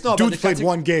Emery. But it's not Dude's played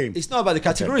one game. It's not about the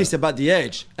category, it's about the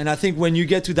age. And I think when you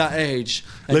get to that age...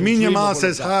 Lamine Yamal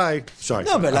says hi. Sorry.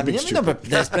 No, but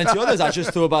there's plenty of others. I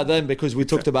just thought about them because we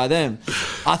talked about them.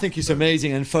 I think it's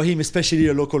amazing. And for him, especially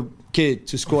a local kid,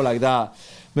 to score like that,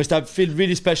 must have feel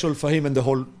really special for him and the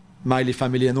whole Miley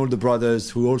family and all the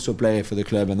brothers who also play for the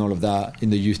club and all of that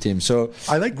in the youth team. So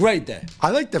great there.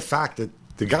 I like the fact that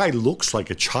the guy looks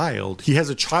like a child. He has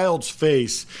a child's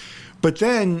face, but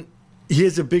then he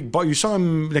has a big body. You saw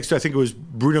him next to, I think it was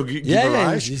Bruno Guimaraes.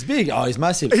 Yeah, he's big. Oh, he's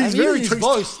massive. His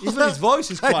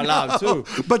voice is quite loud too.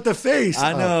 But the face.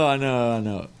 I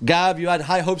know. Gab, you had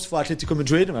high hopes for Atletico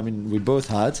Madrid. I mean, we both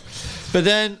had. But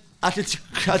then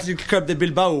Athletic Club de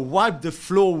Bilbao wiped the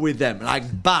floor with them,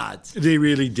 like bad. They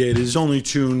really did. It's only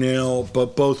 2-0,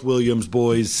 but both Williams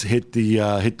boys hit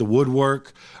the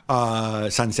woodwork.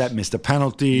 Sunset missed a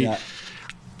penalty. Yeah.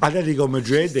 Atletico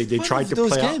Madrid, they tried to play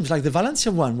those games, like the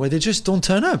Valencia one, where they just don't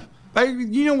turn up.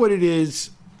 You know what it is?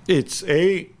 It's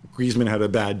Griezmann had a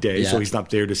bad day, so he's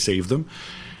not there to save them.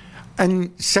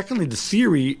 And secondly, the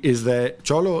theory is that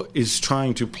Cholo is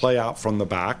trying to play out from the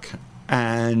back,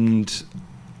 and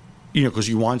because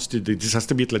he wants to. This has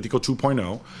to be Atletico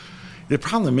 2.0. The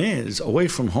problem is, away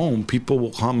from home, people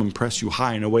will come and press you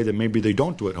high in a way that maybe they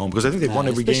don't do at home. Because I think they've won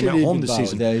every game at home this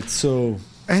season. It's so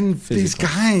and physical. These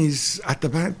guys at the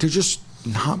back, they're just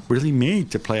not really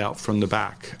made to play out from the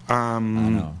back. I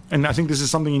know. And I think this is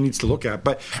something he needs to look at.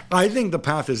 But I think the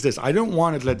path is this. I don't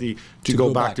want Atleti to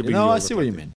go back to being I see what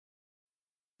you mean.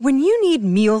 When you need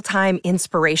mealtime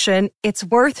inspiration, it's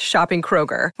worth shopping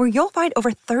Kroger, where you'll find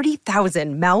over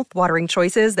 30,000 mouth-watering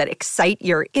choices that excite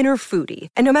your inner foodie.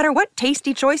 And no matter what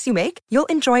tasty choice you make, you'll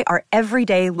enjoy our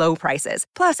everyday low prices,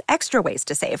 plus extra ways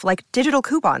to save, like digital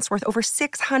coupons worth over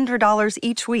 $600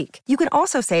 each week. You can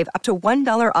also save up to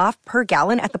 $1 off per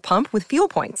gallon at the pump with fuel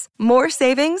points. More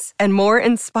savings and more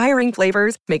inspiring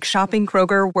flavors make shopping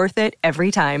Kroger worth it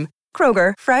every time.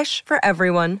 Kroger, fresh for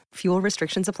everyone. Fuel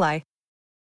restrictions apply.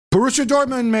 Borussia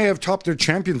Dortmund may have topped their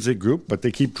Champions League group, but they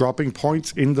keep dropping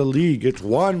points in the league. It's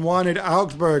 1-1 at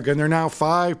Augsburg, and they're now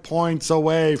 5 points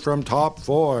away from top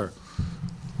 4.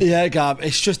 Yeah, Gab,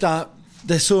 it's just that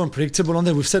they're so unpredictable, aren't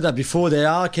they? We've said that before. They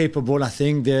are capable, I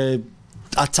think. They're,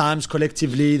 at times,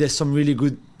 collectively, there's some really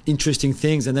good, interesting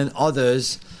things, and then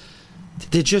others,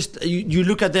 they just, you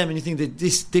look at them and you think that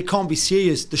they can't be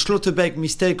serious. The Schlotterbeck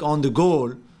mistake on the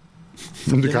goal,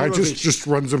 and the guy just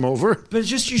runs him over. But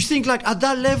just you think, like, at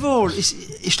that level,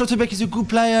 Schlotterbeck is a good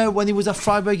player. When he was at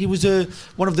Freiburg, he was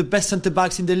one of the best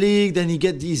centre-backs in the league. Then he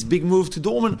get these big move to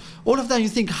Dortmund. All of that, you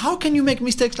think, how can you make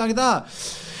mistakes like that?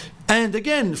 And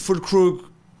again, Füllkrug,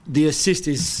 the assist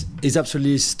is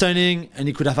absolutely stunning, and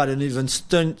he could have had an even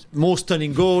more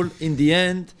stunning goal in the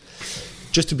end,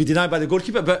 just to be denied by the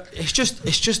goalkeeper. But it's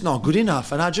just not good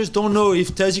enough. And I just don't know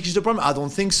if Terzic is the problem. I don't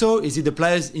think so. Is it the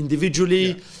players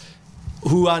individually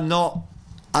who are not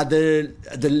at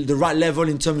the right level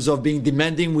in terms of being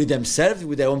demanding with themselves,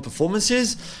 with their own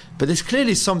performances? But there's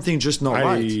clearly something just not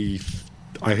right.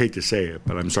 I hate to say it,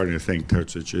 but I'm starting to think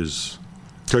Terzic is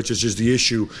the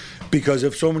issue, because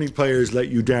if so many players let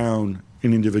you down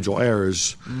in individual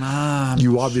errors,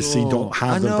 you obviously don't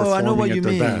have them performing at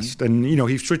their best. And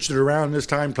he switched it around this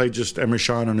time, played just Emre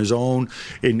Can on his own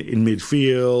in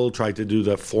midfield, tried to do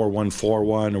the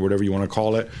 4-1-4-1 or whatever you want to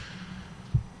call it.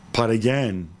 But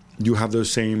again, you have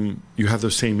those same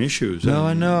issues. No,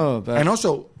 I know. But and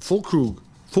also,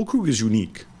 Füllkrug is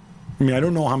unique. I mean, I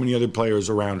don't know how many other players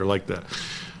around are like that.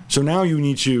 So now you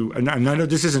need to, and I know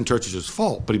this isn't Tercic's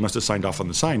fault, but he must have signed off on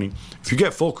the signing. If you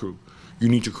get Füllkrug, you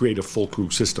need to create a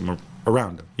Füllkrug system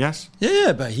around him. Yes?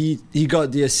 Yeah, but he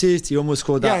got the assist. He almost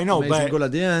scored that amazing goal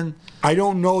at the end. I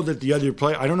don't know that the other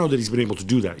player. I don't know that he's been able to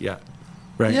do that yet.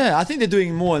 Right? Yeah, I think they're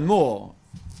doing more and more.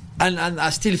 And I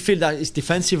still feel that it's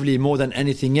defensively more than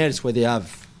anything else where they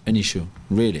have an issue,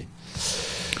 really.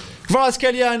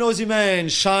 Kvaratskhelia and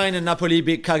Osimhen shine, and Napoli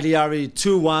beat Cagliari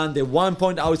 2-1. They're 1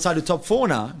 point outside the top 4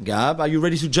 now. Gab, are you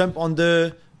ready to jump on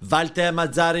the Walter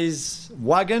Mazzari's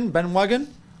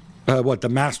bandwagon? What, the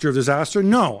master of disaster?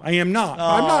 No, I am not.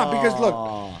 I'm not, because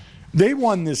look, they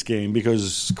won this game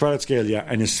because Kvaratskhelia,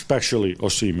 and especially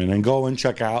Osimhen, and go and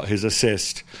check out his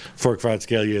assist for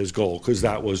Kvaratskhelia's goal, because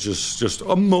that was just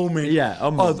a moment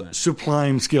of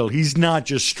sublime skill. He's not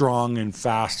just strong and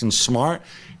fast and smart.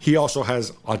 He also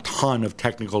has a ton of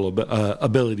technical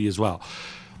ability as well.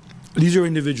 These are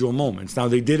individual moments. Now,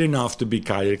 they did enough to beat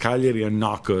Cagliari. Cagliari are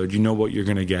not good. You know what you're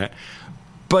going to get.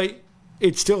 But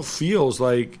it still feels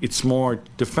like it's more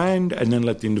defend and then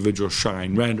let the individual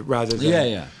shine rather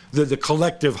than the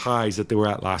collective highs that they were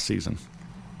at last season.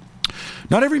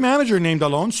 Not every manager named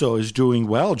Alonso is doing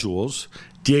well, Jules.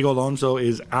 Diego Alonso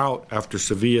is out after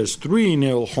Sevilla's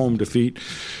 3-0 home defeat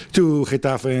to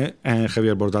Getafe and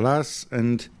Javier Bordalas,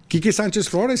 and Quique Sanchez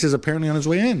Flores is apparently on his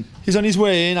way in. He's on his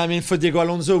way in. I mean, for Diego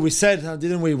Alonso, we said,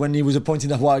 didn't we, when he was appointed,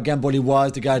 that what a gamble he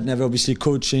was. The guy had never obviously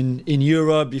coached in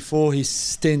Europe before. His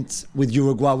stint with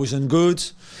Uruguay wasn't good.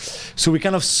 So we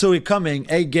kind of saw it coming.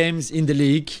 8 games in the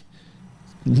league,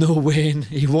 no win.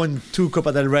 He won 2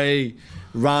 Copa del Rey,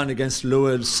 ran against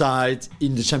lower side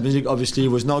in the Champions League. Obviously,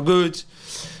 was not good.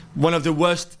 One of the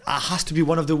worst, has to be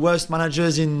one of the worst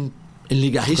managers in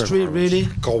Liga history, really.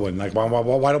 Going, like, why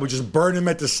don't we just burn him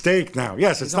at the stake now?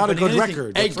 Yes, it's not a good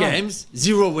record. 8 games,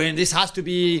 0 win. This has to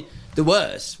be the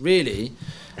worst, really.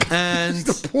 And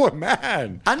the poor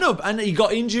man. I know, and he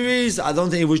got injuries. I don't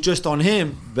think it was just on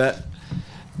him, but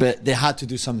they had to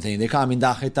do something. They can't. I mean,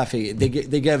 that Getafe,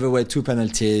 they gave away 2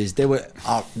 penalties. They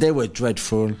were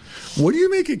dreadful. What do you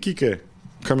make of Kike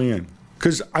coming in?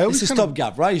 Because I always it's a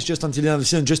stopgap, right? It's just until the end of the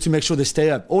season, just to make sure they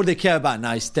stay up. All they care about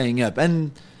now is staying up.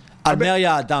 And Almeria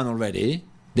are down already.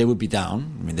 They would be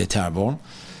down. I mean, they're terrible.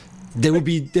 They would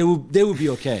be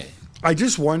okay. I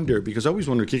just wonder, because I always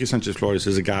wonder, Kike Sanchez Flores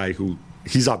is a guy who,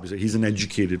 he's an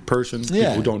educated person. Yeah,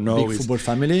 people who don't know. Big football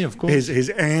family, of course. His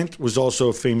aunt was also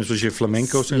a famous, was she a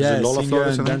flamenco singer? Yeah, Lola singer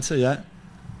Flores and dancer, yeah.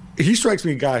 He strikes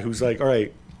me a guy who's like, all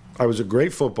right, I was a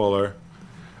great footballer.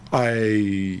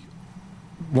 I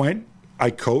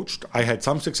coached. I had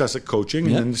some success at coaching,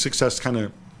 and then the success kind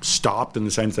of stopped in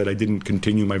the sense that I didn't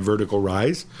continue my vertical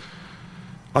rise.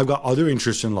 I've got other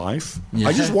interests in life. Yeah.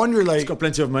 I just wonder, like... He's got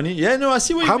plenty of money. Yeah, no, I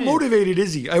see what you mean. How motivated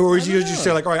is he? Or is he just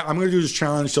say, like, all right, I'm going to do this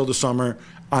challenge till the summer,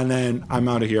 and then I'm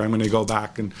out of here. I'm going to go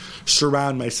back and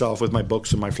surround myself with my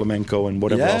books and my flamenco and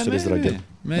whatever else it is that I did.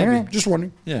 Maybe. I don't know, just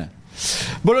wondering. Yeah.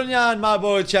 Bologna and my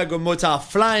boy Thiago Motta are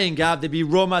flying, Gab. They beat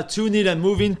Roma 2-0 and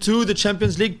move into the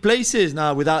Champions League places.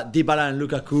 Now, without Dybala and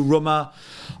Lukaku, Roma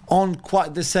aren't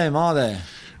quite the same, are they?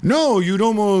 No, you'd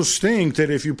almost think that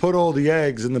if you put all the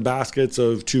eggs in the baskets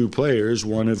of two players,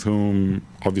 one of whom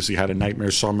obviously had a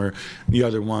nightmare summer, the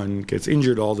other one gets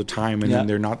injured all the time, and then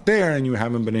they're not there, and you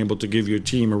haven't been able to give your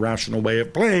team a rational way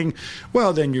of playing,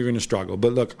 well, then you're going to struggle.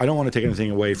 But look, I don't want to take anything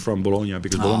away from Bologna,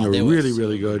 because Bologna are really,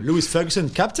 really good. Luis Ferguson,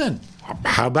 captain.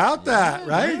 How about that,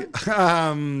 right?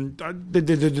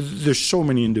 There's so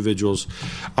many individuals,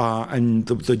 and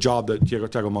the job that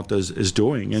Thiago Motta is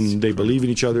doing, and they believe in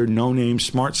each other. No names,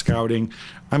 smart scouting.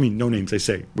 I mean, no names, they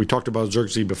say. We talked about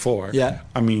Xerxes before. Yeah.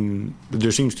 I mean,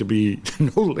 there seems to be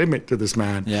no limit to this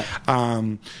man. Yeah.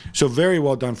 So very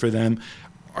well done for them.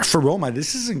 For Roma,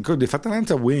 this isn't good. If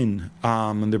Atalanta win,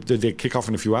 and they kick off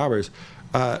in a few hours,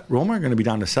 Roma are going to be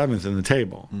down to 7th in the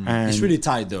table. And it's really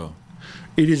tight, though.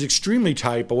 It is extremely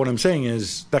tight, but what I'm saying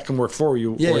is that can work for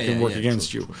you or it can work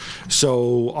against you.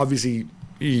 So obviously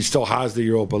he still has the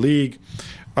Europa League.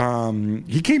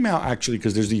 He came out actually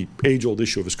because there's the age-old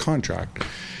issue of his contract.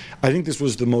 I think this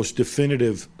was the most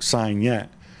definitive sign yet,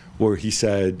 where he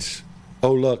said,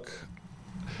 oh, look,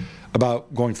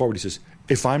 about going forward, he says,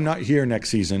 if I'm not here next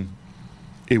season,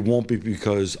 it won't be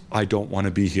because I don't want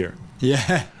to be here.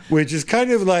 Yeah. Which is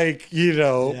kind of like,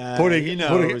 putting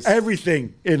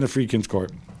everything in the Friedkin's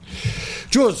court.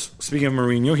 Jules, speaking of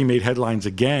Mourinho, he made headlines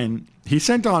again. He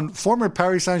sent on former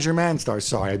Paris Saint-Germain star.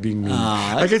 Sorry, I'm being mean.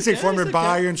 I could say former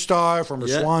Bayern star, former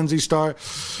Swansea star.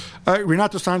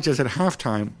 Renato Sanchez at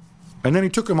halftime, and then he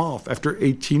took him off after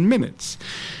 18 minutes.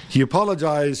 He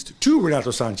apologized to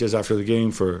Renato Sanchez after the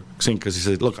game for saying, because he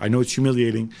said, look, I know it's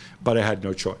humiliating, but I had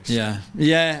no choice. Yeah.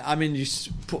 I mean,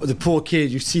 the poor kid,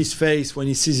 you see his face when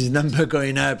he sees his number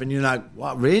going up, and you're like,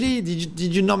 what, really?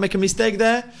 Did you not make a mistake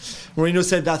there? Mourinho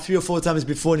said that 3 or 4 times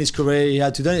before in his career he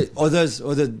had to do it. Others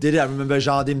did it. I remember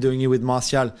Jardim doing it with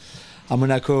Martial at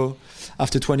Monaco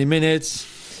after 20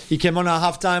 minutes. He came on at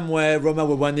halftime where Roma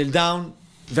were 1-0 down.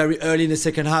 Very early in the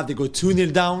second half, they go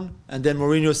 2-0 down, and then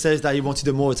Mourinho says that he wanted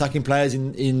the more attacking players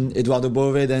in Eduardo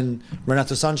Bove than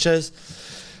Renato Sanchez.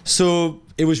 So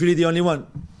it was really the only one.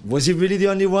 Was it really the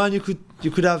only one you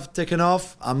could have taken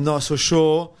off? I'm not so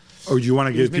sure. Or do you want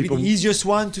to give maybe people the easiest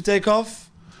one to take off?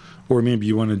 Or maybe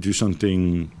you want to do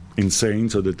something insane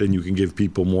so that then you can give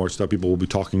people more stuff. People will be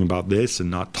talking about this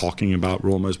and not talking about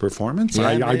Roma's performance. Yeah,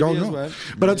 I don't know. Well.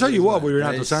 But I'll tell you what, with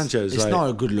Renato Sanchez, it's not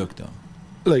a good look though.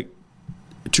 Like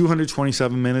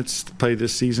 227 minutes to play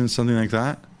this season, something like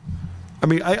that. I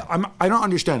mean, I don't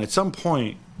understand. At some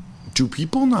point, do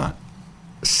people not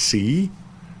see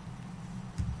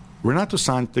Renato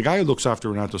Sanchez? The guy who looks after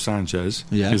Renato Sanchez,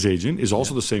 his agent, is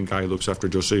also the same guy who looks after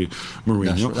Jose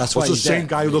Mourinho. That's why also the same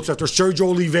guy who looks after Sergio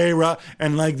Oliveira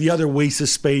and like the other waste of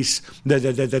space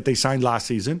that they signed last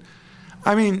season.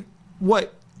 I mean,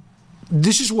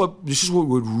 this is what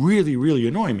would really, really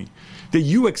annoy me. That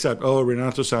you accept,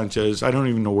 Renato Sanchez, I don't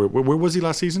even know where was he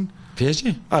last season?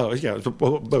 PSG. Oh, yeah.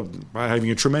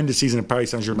 Having a tremendous season at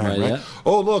Paris Saint-Germain, right? Yeah.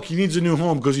 Oh, look, he needs a new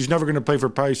home because he's never going to play for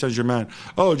Paris Saint-Germain.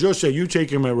 Oh, Jose, you take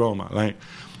him at Roma. Like,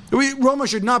 Roma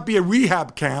should not be a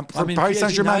rehab camp for Paris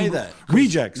Saint-Germain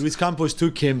rejects. Luis Campos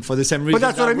took him for the same reason. But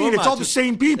that's what I mean. Roma it's all the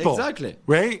same people. Exactly.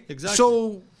 Right? Exactly.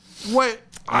 So, what?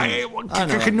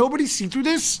 Can nobody see through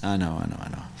this? I know.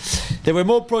 There were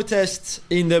more protests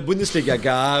in the Bundesliga,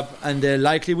 Gab, and there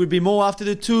likely will be more after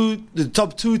the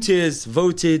top 2 tiers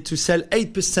voted to sell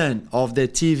 8% of their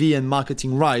TV and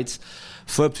marketing rights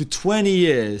for up to 20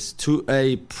 years to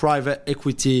a private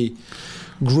equity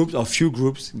group or few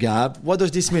groups, Gab. What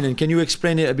does this mean? And can you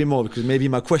explain it a bit more? Because maybe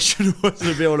my question was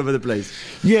a bit all over the place.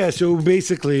 Yeah, so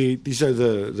basically these are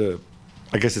the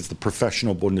I guess it's the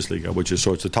professional Bundesliga, which is,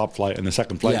 so it's the top flight and the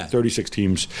second flight, 36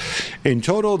 teams. In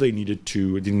total, they needed a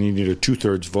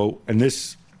 2/3 vote, and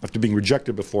this, after being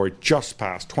rejected before, it just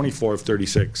passed, 24 of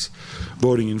 36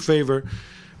 voting in favor,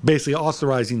 basically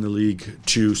authorizing the league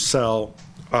to sell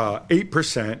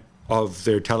 8% of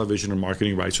their television and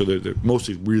marketing rights, so they're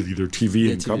mostly really their TV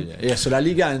income. So La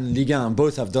Liga and Ligue 1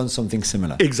 both have done something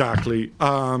similar. Exactly.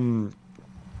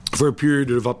 For a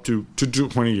period of up to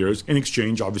 20 years, in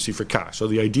exchange, obviously, for cash. So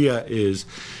the idea is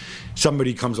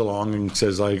somebody comes along and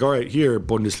says, like, all right, here,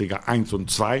 Bundesliga 1 und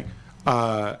 2,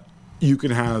 you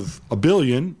can have $1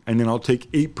 billion, and then I'll take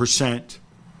 8%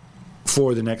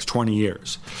 for the next 20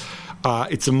 years.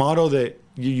 It's a model that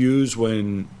you use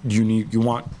when you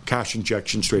want cash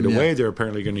injection straight away. They're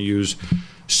apparently going to use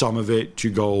some of it to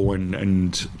go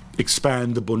and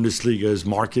expand the Bundesliga's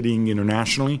marketing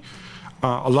internationally.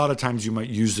 A lot of times you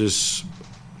might use this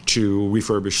to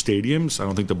refurbish stadiums. I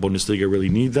don't think the Bundesliga really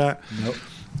need that. Nope.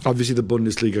 Obviously, the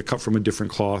Bundesliga cut from a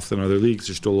different cloth than other leagues.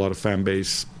 There's still a lot of fan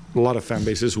bases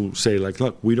who say, like,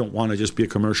 look, we don't want to just be a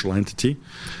commercial entity.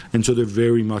 And so they're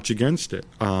very much against it.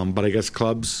 But I guess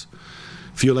clubs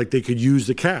feel like they could use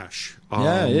the cash.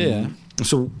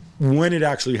 So when it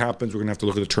actually happens, we're going to have to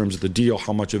look at the terms of the deal,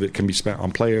 how much of it can be spent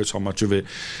on players, how much of it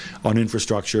on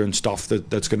infrastructure and stuff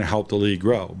that's going to help the league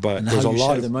grow. But and there's how a you lot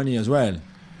share of the money as well.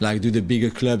 Like, do the bigger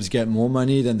clubs get more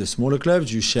money than the smaller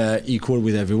clubs? You share equal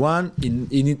with everyone.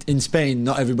 In Spain,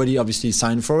 not everybody obviously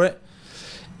signed for it.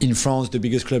 In France, the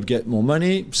biggest club get more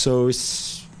money. So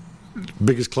it's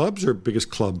biggest clubs or biggest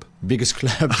club? Biggest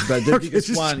club, but the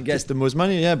biggest one gets the most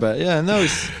money.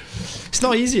 It's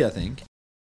not easy, I think.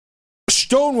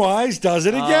 Stonewise does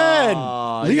it again.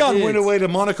 Lyon went away to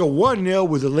Monaco 1-0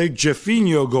 with a late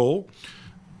Jeffinho goal.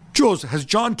 Jules, has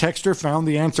John Textor found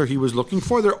the answer he was looking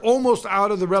for? They're almost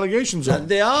out of the relegation zone.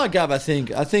 They are, Gab, I think.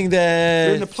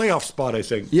 They're in the playoff spot, I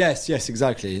think. Yes,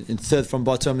 exactly. In third from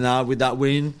bottom now with that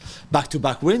win.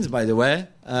 Back-to-back wins, by the way.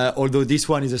 Although this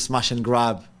one is a smash and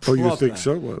grab. Oh, you think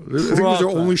so? Well, I think it was their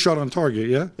only shot on target,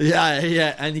 yeah?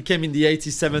 Yeah. And he came in the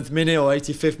 87th minute or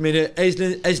 85th minute.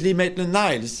 Ainsley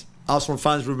Maitland-Niles. Arsenal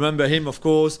fans remember him, of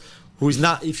course, who is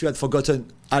not, if you had forgotten,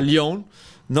 at Lyon.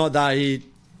 Not that he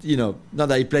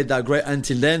played that great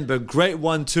until then, but great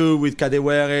 1-2 with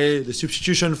Kadewere. The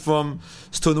substitution from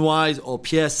Stonewise or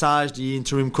Pierre Sage, the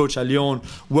interim coach at Lyon,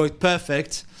 worked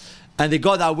perfect. And they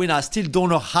got that win. I still don't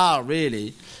know how,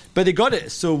 really. But they got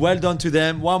it. So well done to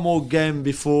them. One more game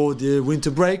before the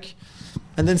winter break.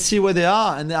 And then see where they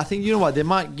are. And I think, you know what, they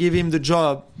might give him the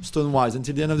job, Stonewise,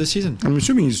 until the end of the season. I'm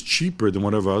assuming he's cheaper than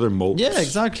whatever other moats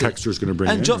Textor's going to bring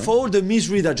in. And for all the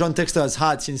misery that John Textor has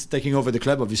had since taking over the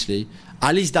club, obviously,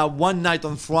 at least that one night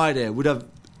on Friday would have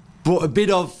brought a bit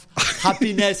of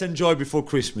happiness and joy before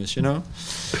Christmas, you know?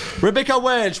 Rebecca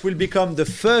Welch will become the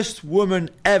first woman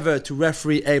ever to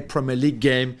referee a Premier League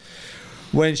game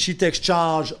when she takes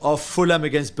charge of Fulham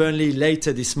against Burnley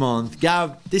later this month.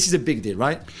 Gav, this is a big deal,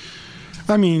 right?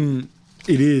 I mean,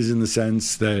 it is in the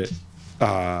sense that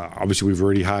obviously we've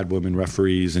already had women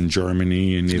referees in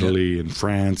Germany and Italy and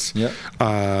France.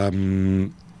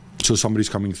 So somebody's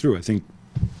coming through. I think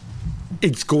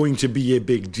it's going to be a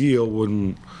big deal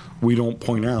when we don't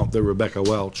point out that Rebecca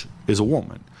Welch is a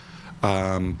woman,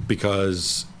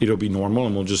 because it'll be normal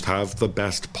and we'll just have the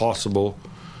best possible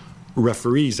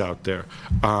referees out there.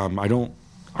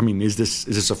 Is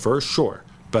this a first? Sure.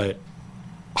 But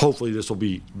hopefully this will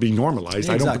be normalized.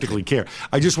 Exactly. I don't particularly care.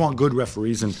 I just want good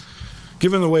referees. And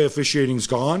given the way officiating's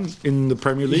gone in the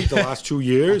Premier League the last 2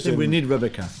 years, we need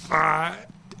Rebecca.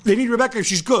 They need Rebecca if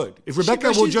she's good. If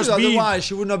Rebecca will just be... Otherwise,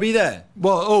 she would not be there.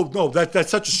 Well, no,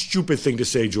 that's such a stupid thing to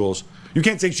say, Jules. You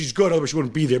can't say she's good, otherwise she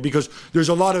wouldn't be there, because there's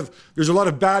a lot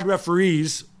of bad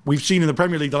referees we've seen in the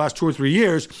Premier League the last 2 or 3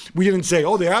 years. We didn't say,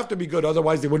 they have to be good,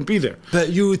 otherwise they wouldn't be there. But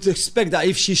you would expect that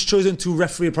if she's chosen to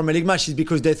referee a Premier League match, it's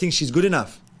because they think she's good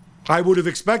enough. I would have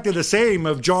expected the same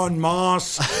of John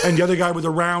Moss and the other guy with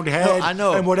a round head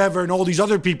and whatever, and all these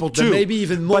other people too. But maybe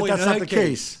even more. But that's not the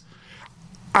case.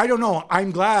 I don't know.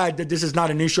 I'm glad that this is not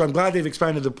an issue. I'm glad they've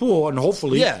expanded the pool, and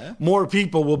hopefully more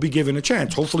people will be given a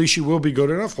chance. Hopefully she will be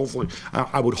good enough. Hopefully,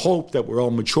 I would hope that we're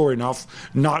all mature enough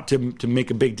not to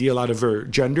make a big deal out of her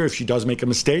gender if she does make a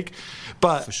mistake.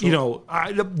 But, sure,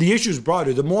 the issue is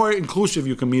broader. The more inclusive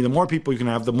you can be, the more people you can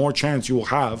have, the more chance you will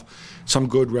have some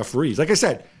good referees. Like I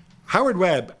said, Howard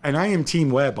Webb, and I am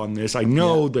Team Webb on this. I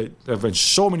know that there have been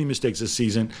so many mistakes this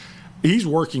season. He's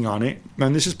working on it,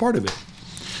 and this is part of it.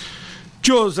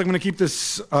 Jules, I'm going to keep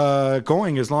this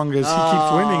going as long as he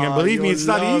keeps winning. And believe me, it's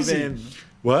not easy. Him.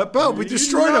 What? Well, we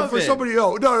destroyed him for somebody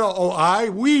else.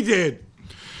 No. We did.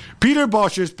 Peter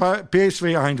Bosch's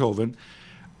PSV Eindhoven,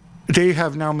 they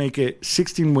have now make it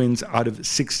 16 wins out of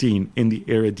 16 in the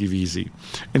Eredivisie.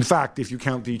 In fact, if you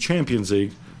count the Champions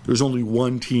League, there's only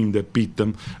one team that beat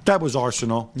them. That was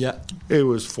Arsenal. Yeah. It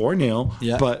was 4-0.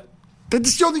 Yeah. But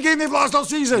that's the only game they've lost all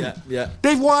season. Yeah.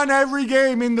 They've won every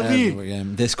game in the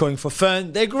league. They're scoring for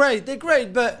fun. They're great.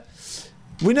 But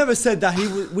we never said that.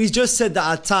 We just said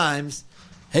that at times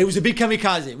he was a big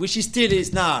kamikaze, which he still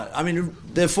is now. I mean,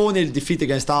 the 4-0 defeat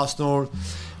against Arsenal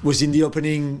was in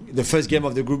the first game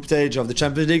of the group stage of the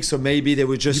Champions League, so maybe they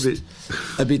were just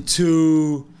a bit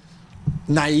too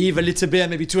naive a little bit,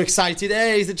 maybe too excited.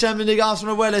 Hey, it's the Champions League,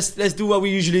 Arsenal, well, let's do what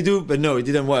we usually do. But no, it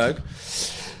didn't work.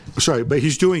 Sorry, but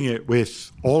he's doing it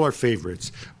with all our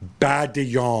favorites. Bad De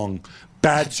Jong,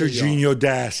 bad Serginho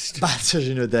Dest. Bad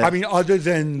Serginho Dest. I mean, other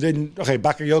than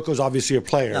Bakayoko's obviously a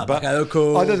player, but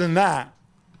Bakayoko, other than that,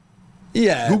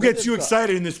 yeah, who gets you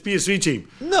excited in this PSV team?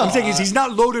 No, I'm saying he's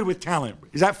not loaded with talent.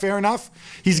 Is that fair enough?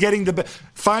 He's getting the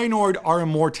Feyenoord are a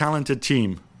more talented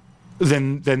team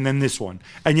than this one,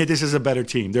 and yet this is a better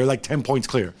team. They're like 10 points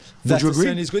clear. Would you agree?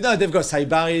 Is good. No, they've got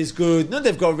Saibari is good. No,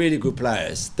 they've got really good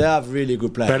players. They have really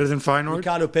good players. Better than Feyenoord?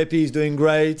 Ricardo Pepi is doing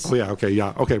great. Oh,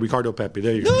 yeah, okay, Ricardo Pepi.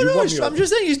 There you go. No, I'm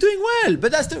just saying he's doing well.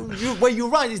 But that's where you're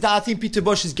right, is that I think Peter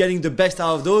Bosch is getting the best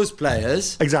out of those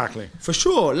players. Exactly. For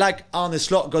sure. Like Arne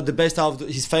Slot got the best out of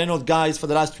his Feyenoord guys for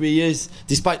the last 3 years,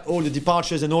 despite all the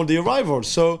departures and all the arrivals.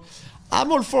 So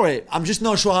I'm all for it. I'm just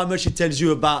not sure how much it tells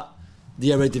you about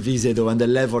the Eredivisie though and the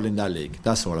level in that league.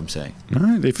 That's all I'm saying. All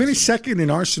right. They finished second in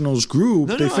Arsenal's group.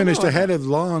 They finished ahead of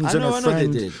Lens and our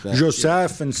friend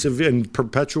Joseph and Sevilla, and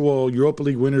perpetual Europa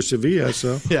League winner Sevilla.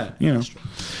 So yeah, you know.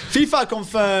 FIFA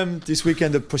confirmed this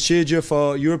weekend the procedure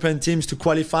for European teams to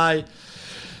qualify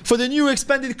for the new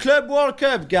expanded Club World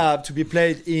Cup, Gab, to be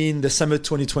played in the summer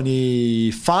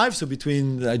 2025, so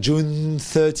between June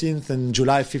 13th and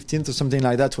July 15th or something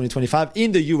like that, 2025,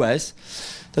 in the US.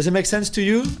 Does it make sense to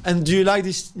you? And do you like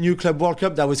this new Club World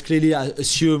Cup that was clearly, I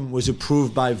assume, was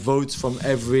approved by votes from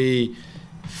every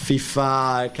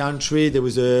FIFA country? There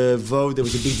was a vote, there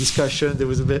was a big discussion, there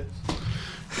was a bit...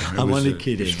 I'm only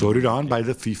kidding. It was voted on by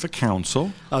the FIFA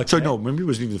Council. Okay. So no, maybe it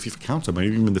wasn't even the FIFA Council,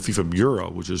 maybe even the FIFA Bureau,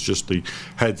 which is just the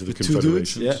heads of the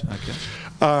confederations. Yeah.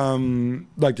 Okay.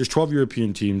 Like there's 12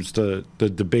 European teams. The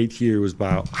debate here was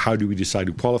about how do we decide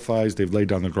who qualifies. They've laid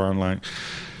down the ground line.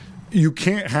 You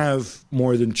can't have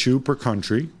more than 2 per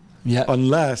country,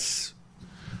 unless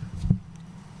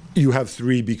you have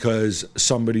 3 because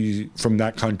somebody from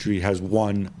that country has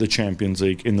won the Champions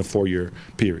League in the 4-year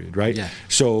period, right? Yeah.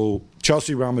 So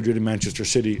Chelsea, Real Madrid, and Manchester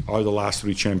City are the last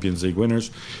 3 Champions League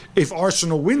winners. If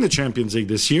Arsenal win the Champions League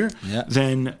this year,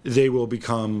 then they will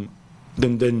become...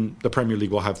 Then the Premier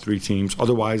League will have 3 teams.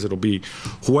 Otherwise, it'll be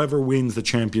whoever wins the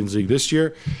Champions League this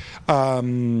year.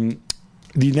 Then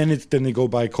they go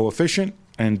by coefficient,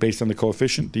 and based on the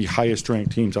coefficient, the highest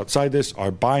ranked teams outside this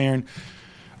are Bayern,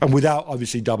 and without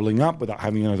obviously doubling up, without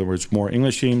having, in other words, more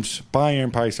English teams,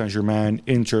 Bayern, Paris Saint-Germain,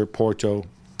 Inter, Porto,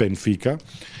 Benfica.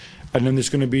 And then there's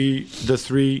going to be the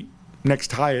 3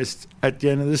 next highest at the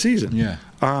end of the season. Yeah.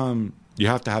 You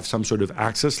have to have some sort of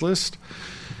access list.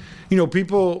 You know,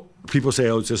 people say,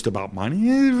 oh, it's just about money.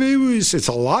 It's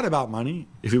a lot about money.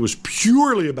 If it was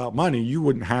purely about money, you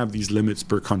wouldn't have these limits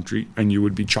per country, and you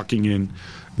would be chucking in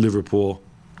Liverpool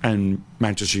and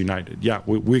Manchester United. Yeah,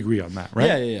 we agree on that,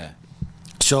 right? Yeah.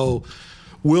 So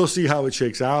we'll see how it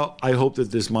shakes out. I hope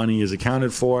that this money is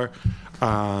accounted for.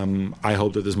 I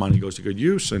hope that this money goes to good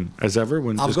use. And as ever,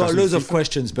 I've got loads of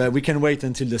questions, but we can wait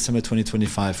until the summer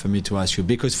 2025 for me to ask you.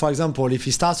 Because, for example, if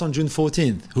he starts on June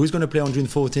 14th, who's going to play on June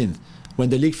 14th? When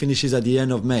the league finishes at the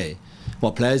end of May,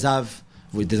 what players have?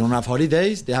 They don't have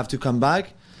holidays. They have to come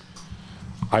back.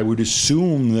 I would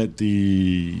assume that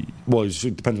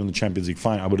it depends on the Champions League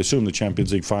final. I would assume the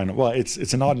Champions League final. Well,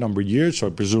 it's an odd number of years, so I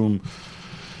presume.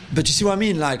 But you see what I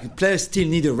mean? Like, players still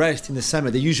need a rest in the summer.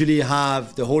 They usually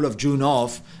have the whole of June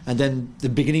off, and then the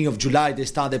beginning of July they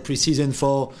start their pre-season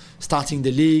for starting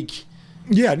the league.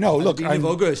 Yeah, no, look, beginning of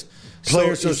August.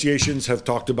 Player associations have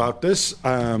talked about this.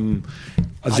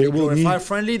 They will glorify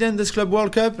friendly then this Club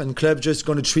World Cup, and club just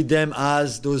going to treat them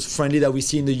as those friendly that we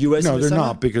see in the US. No, they're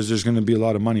not, because there's going to be a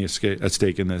lot of money at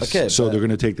stake in this. Okay, so they're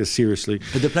going to take this seriously.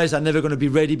 But the players are never going to be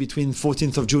ready between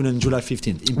 14th of June and July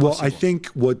 15th. Impossible. Well, I think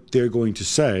what they're going to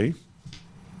say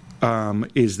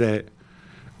is that,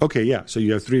 okay, yeah, so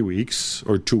you have 3 weeks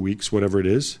or 2 weeks, whatever it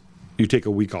is, you take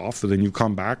a week off, and then you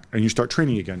come back and you start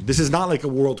training again. This is not like a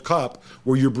World Cup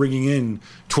where you're bringing in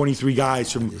 23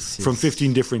 guys from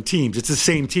 15 different teams. It's the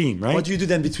same team, right? What do you do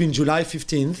then between July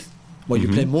 15th, where you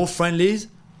play more friendlies,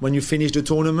 when you finish the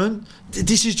tournament?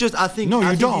 This is just, I think... No,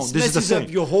 you don't. This is the messes thing.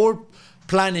 up your whole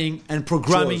planning and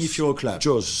programming if you're a club.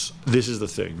 Jules, this is the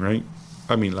thing, right?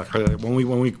 I mean, like when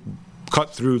we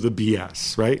cut through the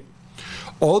BS, right?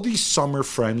 All these summer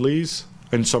friendlies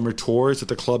and summer tours that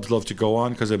the clubs love to go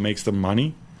on because it makes them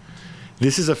money,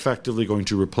 this is effectively going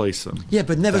to replace them. Yeah,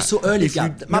 but never so early,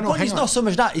 Gab. My point is not so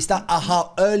much that, it's that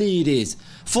how early it is.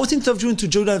 14th of June to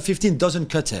July 15th doesn't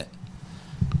cut it.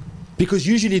 Because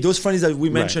usually those friendlies that we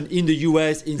mentioned in the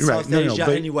US, in South Asia,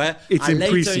 anywhere, it's are in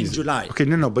later pre-season. in July. Okay,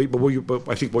 but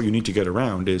I think what you need to get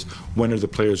around is when are the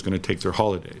players going to take their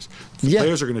holidays? The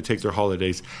players are going to take their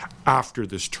holidays after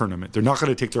this tournament. They're not going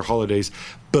to take their holidays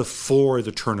before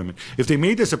the tournament. If they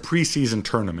made this a pre-season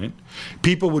tournament,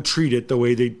 people would treat it the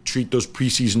way they treat those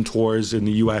pre-season tours in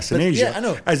the US and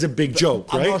Asia, as a big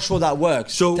joke, right? I'm not sure that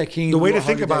works. So the way to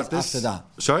think about this... After that.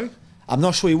 Sorry? I'm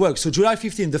not sure it works. So July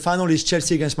 15th, the final is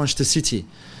Chelsea against Manchester City.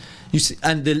 You see,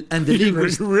 and the league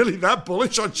was really that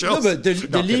bullish on Chelsea. No, but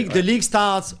the league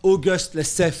starts August, let's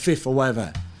say 5th or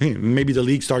whatever. Maybe the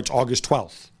league starts August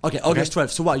 12th. Okay, August 12th.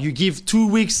 So what? You give 2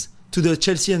 weeks to the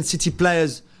Chelsea and City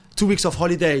players, 2 weeks of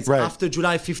holidays. Right. After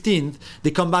July 15th,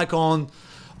 they come back on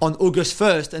August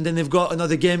 1st, and then they've got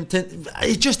another game.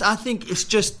 I think it's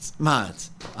just mad.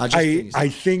 I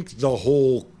think the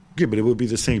whole. Yeah, but it would be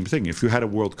the same thing. If you had a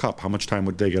World Cup, how much time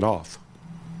would they get off?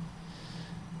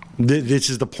 This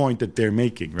is the point that they're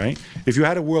making, right? If you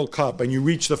had a World Cup and you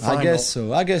reach the final... I guess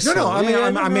so. I guess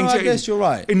I guess you're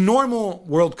right. In normal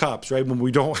World Cups, right, when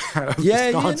we don't have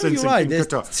this nonsense you're right. in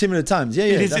Qatar. Similar times.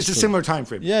 It's a similar time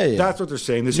frame. That's what they're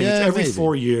saying. They're saying it's every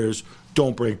 4 years,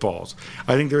 don't break balls.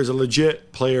 I think there's a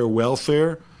legit player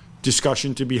welfare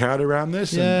discussion to be had around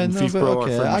this. And FIFPro,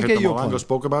 our friend Molango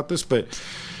spoke about this, but...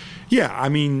 Yeah, I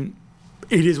mean,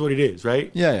 it is what it is,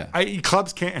 right?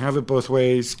 Clubs can't have it both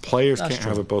ways. Players can't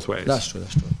have it both ways. That's true.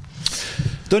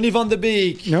 Donny van de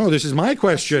Beek. No, this is my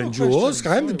question, Jules.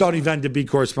 I'm the Donny van de Beek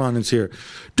correspondent here.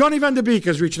 Donny van de Beek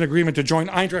has reached an agreement to join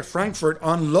Eintracht Frankfurt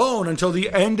on loan until the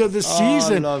end of the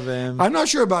season. I love him. I'm not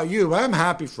sure about you, but I'm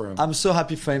happy for him. I'm so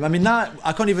happy for him. I mean, now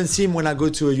I can't even see him when I go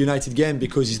to a United game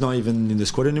because he's not even in the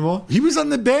squad anymore. He was on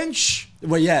the bench.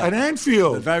 Well, at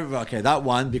Anfield. That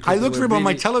one. Because I looked for him on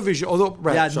my television, although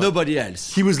nobody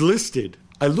else. He was listed.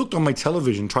 I looked on my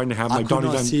television trying to have my Donny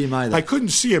van. See him either. I couldn't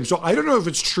see him, so I don't know if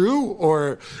it's true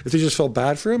or if they just felt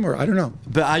bad for him, or I don't know.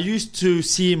 But I used to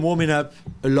see him warming up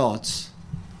a lot.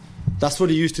 That's what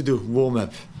he used to do, warm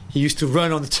up. He used to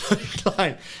run on the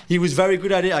touchline. He was very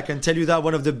good at it. I can tell you that.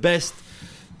 One of the best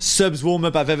subs warm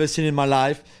up I've ever seen in my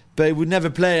life. But he would never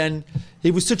play, and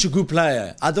he was such a good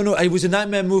player. I don't know. It was a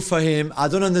nightmare move for him. I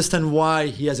don't understand why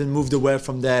he hasn't moved away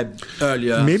from there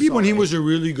earlier. Maybe when he was a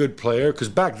really good player, because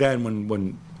back then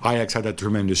when Ajax had that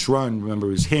tremendous run, remember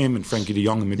it was him and Frankie de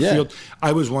Jong in midfield.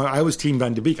 Yeah. I was Team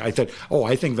Van de Beek. I thought,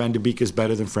 I think Van de Beek is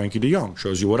better than Frankie de Jong.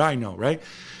 Shows you what I know, right?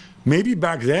 Maybe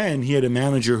back then he had a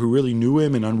manager who really knew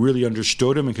him and really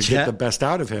understood him and could get the best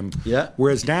out of him. Yeah.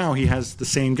 Whereas now he has the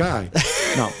same guy.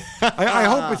 No. I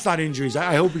hope it's not injuries.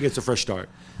 I hope he gets a fresh start.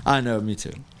 I know, me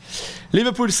too.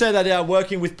 Liverpool said that they are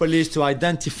working with police to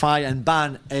identify and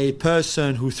ban a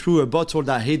person who threw a bottle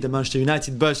that hit the Manchester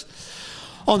United bus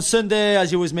on Sunday as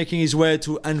he was making his way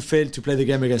to Anfield to play the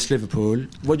game against Liverpool.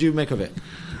 What do you make of it?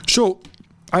 So,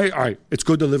 it's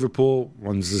good that Liverpool,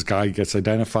 once this guy gets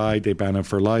identified, they ban him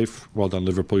for life. Well done,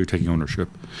 Liverpool, you're taking ownership.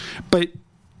 But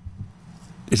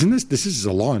this is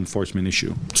a law enforcement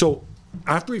issue. So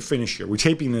after we finish here, we're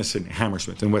taping this in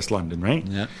Hammersmith in West London, right?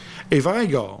 Yeah. If I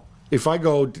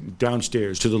go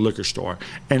downstairs to the liquor store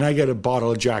and I get a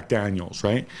bottle of Jack Daniels,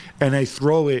 right, and I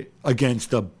throw it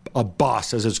against a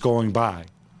bus as it's going by,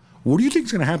 what do you think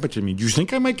is going to happen to me? Do you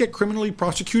think I might get criminally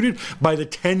prosecuted by the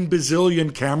 10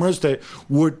 bazillion cameras that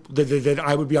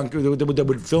I would be on, that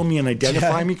would film me and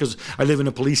identify me because I live in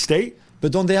a police state?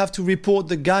 But don't they have to report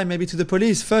the guy maybe to the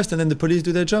police first, and then the police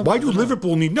do their job? Why do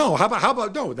Liverpool need no? How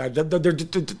about no? Look,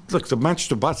 the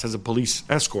Manchester bus has a police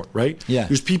escort, right? Yeah.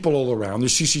 There's people all around.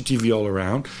 There's CCTV all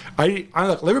around.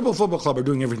 Look, Liverpool Football Club are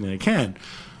doing everything they can,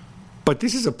 but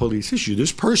this is a police issue.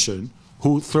 This person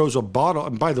who throws a bottle,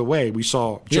 and by the way, we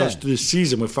saw just this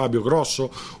season with Fabio Grosso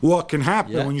what can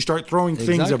happen when you start throwing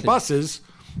things at buses.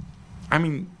 I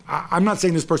mean, I'm not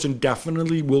saying this person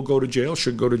definitely will go to jail,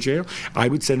 should go to jail. I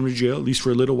would send him to jail, at least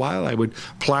for a little while. I would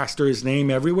plaster his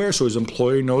name everywhere so his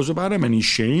employer knows about him and he's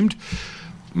shamed.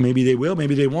 Maybe they will,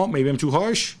 maybe they won't, maybe I'm too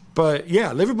harsh. But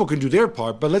yeah, Liverpool can do their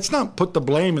part, but let's not put the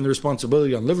blame and the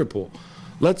responsibility on Liverpool.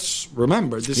 let's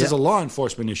remember, this is a law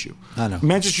enforcement issue. I know.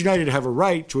 Manchester United have a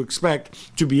right to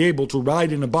expect to be able to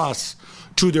ride in a bus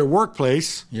to their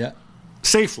workplace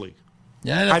safely.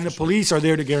 Yeah, and the police are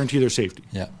there to guarantee their safety.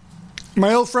 Yeah.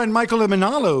 My old friend Michael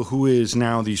Emanalo, who is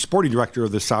now the sporting director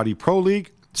of the Saudi Pro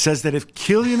League, says that if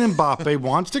Kylian Mbappe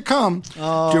wants to come,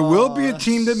 there will be a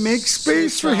team that makes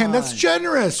space for him. That's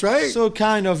generous, right? So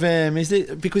kind of him. Is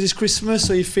it because it's Christmas,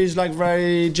 so he feels like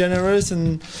very generous?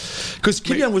 And because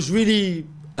Kylian was really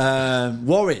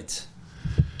worried.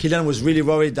 Kylian was really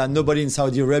worried that nobody in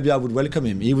Saudi Arabia would welcome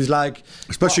him. He was like...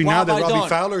 Especially now that Robbie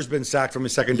Fowler's been sacked from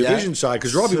his second division side,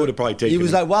 because Robbie would have probably taken him. He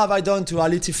was like, what have I done to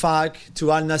Al Ittifaq,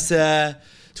 to Al Nasser,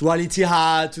 to Al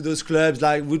Ittihad, to those clubs?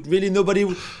 Like, would really nobody...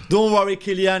 Don't worry,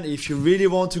 Kylian, if you really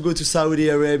want to go to Saudi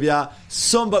Arabia,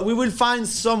 we will find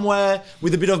somewhere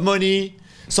with a bit of money...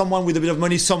 Someone with a bit of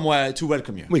money somewhere to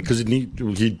welcome you. Wait, because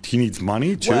he needs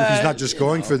money too? Well, he's not just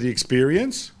going for the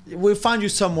experience? We'll find you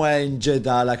somewhere in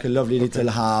Jeddah, like a lovely little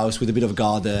house with a bit of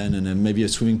garden and then maybe a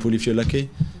swimming pool if you're lucky.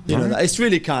 You know, it's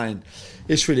really kind.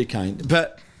 It's really kind.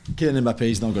 But Kylian Mbappe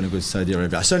is not going to go to Saudi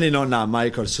Arabia. Certainly not now,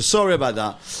 Michael. So sorry about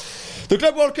that. The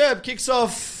Club World Cup kicks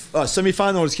off,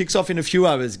 semi-finals kicks off in a few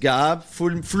hours, Gab.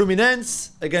 Fluminense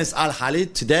against Al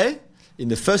Khalid today in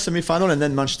the first semi-final, and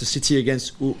then Manchester City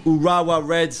against Urawa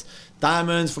Reds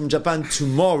Diamonds from Japan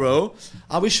tomorrow.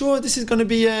 Are we sure this is going to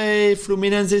be a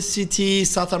Fluminense City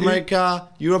South America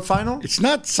Europe final? It's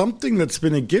not something that's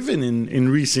been a given in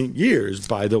recent years,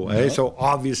 by the way. No. So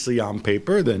obviously on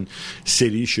paper, then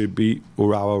City should beat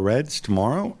Urawa Reds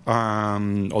tomorrow.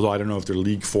 Although I don't know if their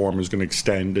league form is going to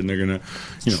extend and they're going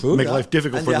to make life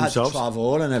difficult for themselves. And they had to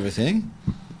travel and everything.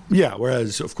 Yeah,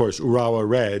 whereas, of course, Urawa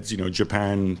Reds,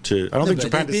 Japan to... I don't think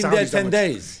Japan to Saudi... They've been there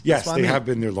 10 days. Yes, they have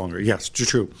been there longer. Yes,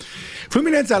 true.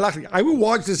 Fluminense, I will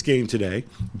watch this game today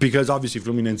because obviously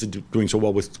Fluminense is doing so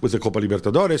well with the Copa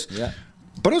Libertadores. Yeah.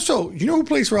 But also, you know who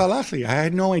plays for Al Ahly? I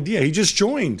had no idea. He just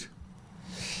joined.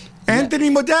 Yeah. Anthony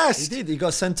Modeste. He did. He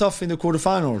got sent off in the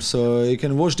quarterfinals, so you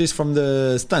can watch this from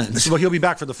the stands. Well, he'll be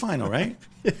back for the final, right?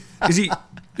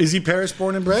 Is he Paris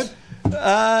born and bred?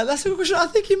 That's a good question. I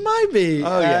think he might be.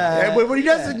 Oh, yeah. But he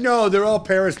doesn't know. They're all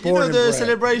Paris born and bred. The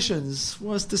celebrations.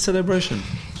 What's the celebration?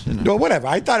 No, whatever.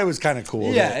 I thought it was kind of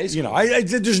cool. Yeah.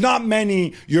 There's not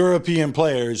many European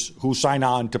players who sign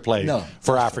on to play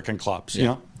for African clubs.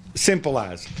 Yeah. Simple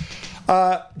as.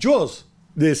 Jules,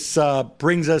 this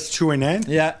brings us to an end.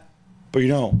 Yeah. But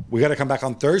we got to come back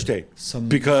on Thursday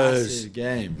because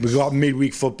we got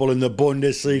midweek football in the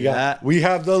Bundesliga. Yeah. We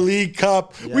have the League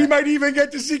Cup. Yeah. We might even get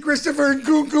to see Christopher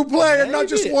Nkunku play and not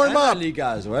just warm up. And La Liga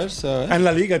as well. And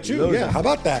La Liga too. Yeah, how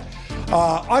about that?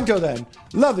 Until then,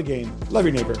 love the game, love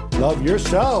your neighbor, love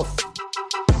yourself.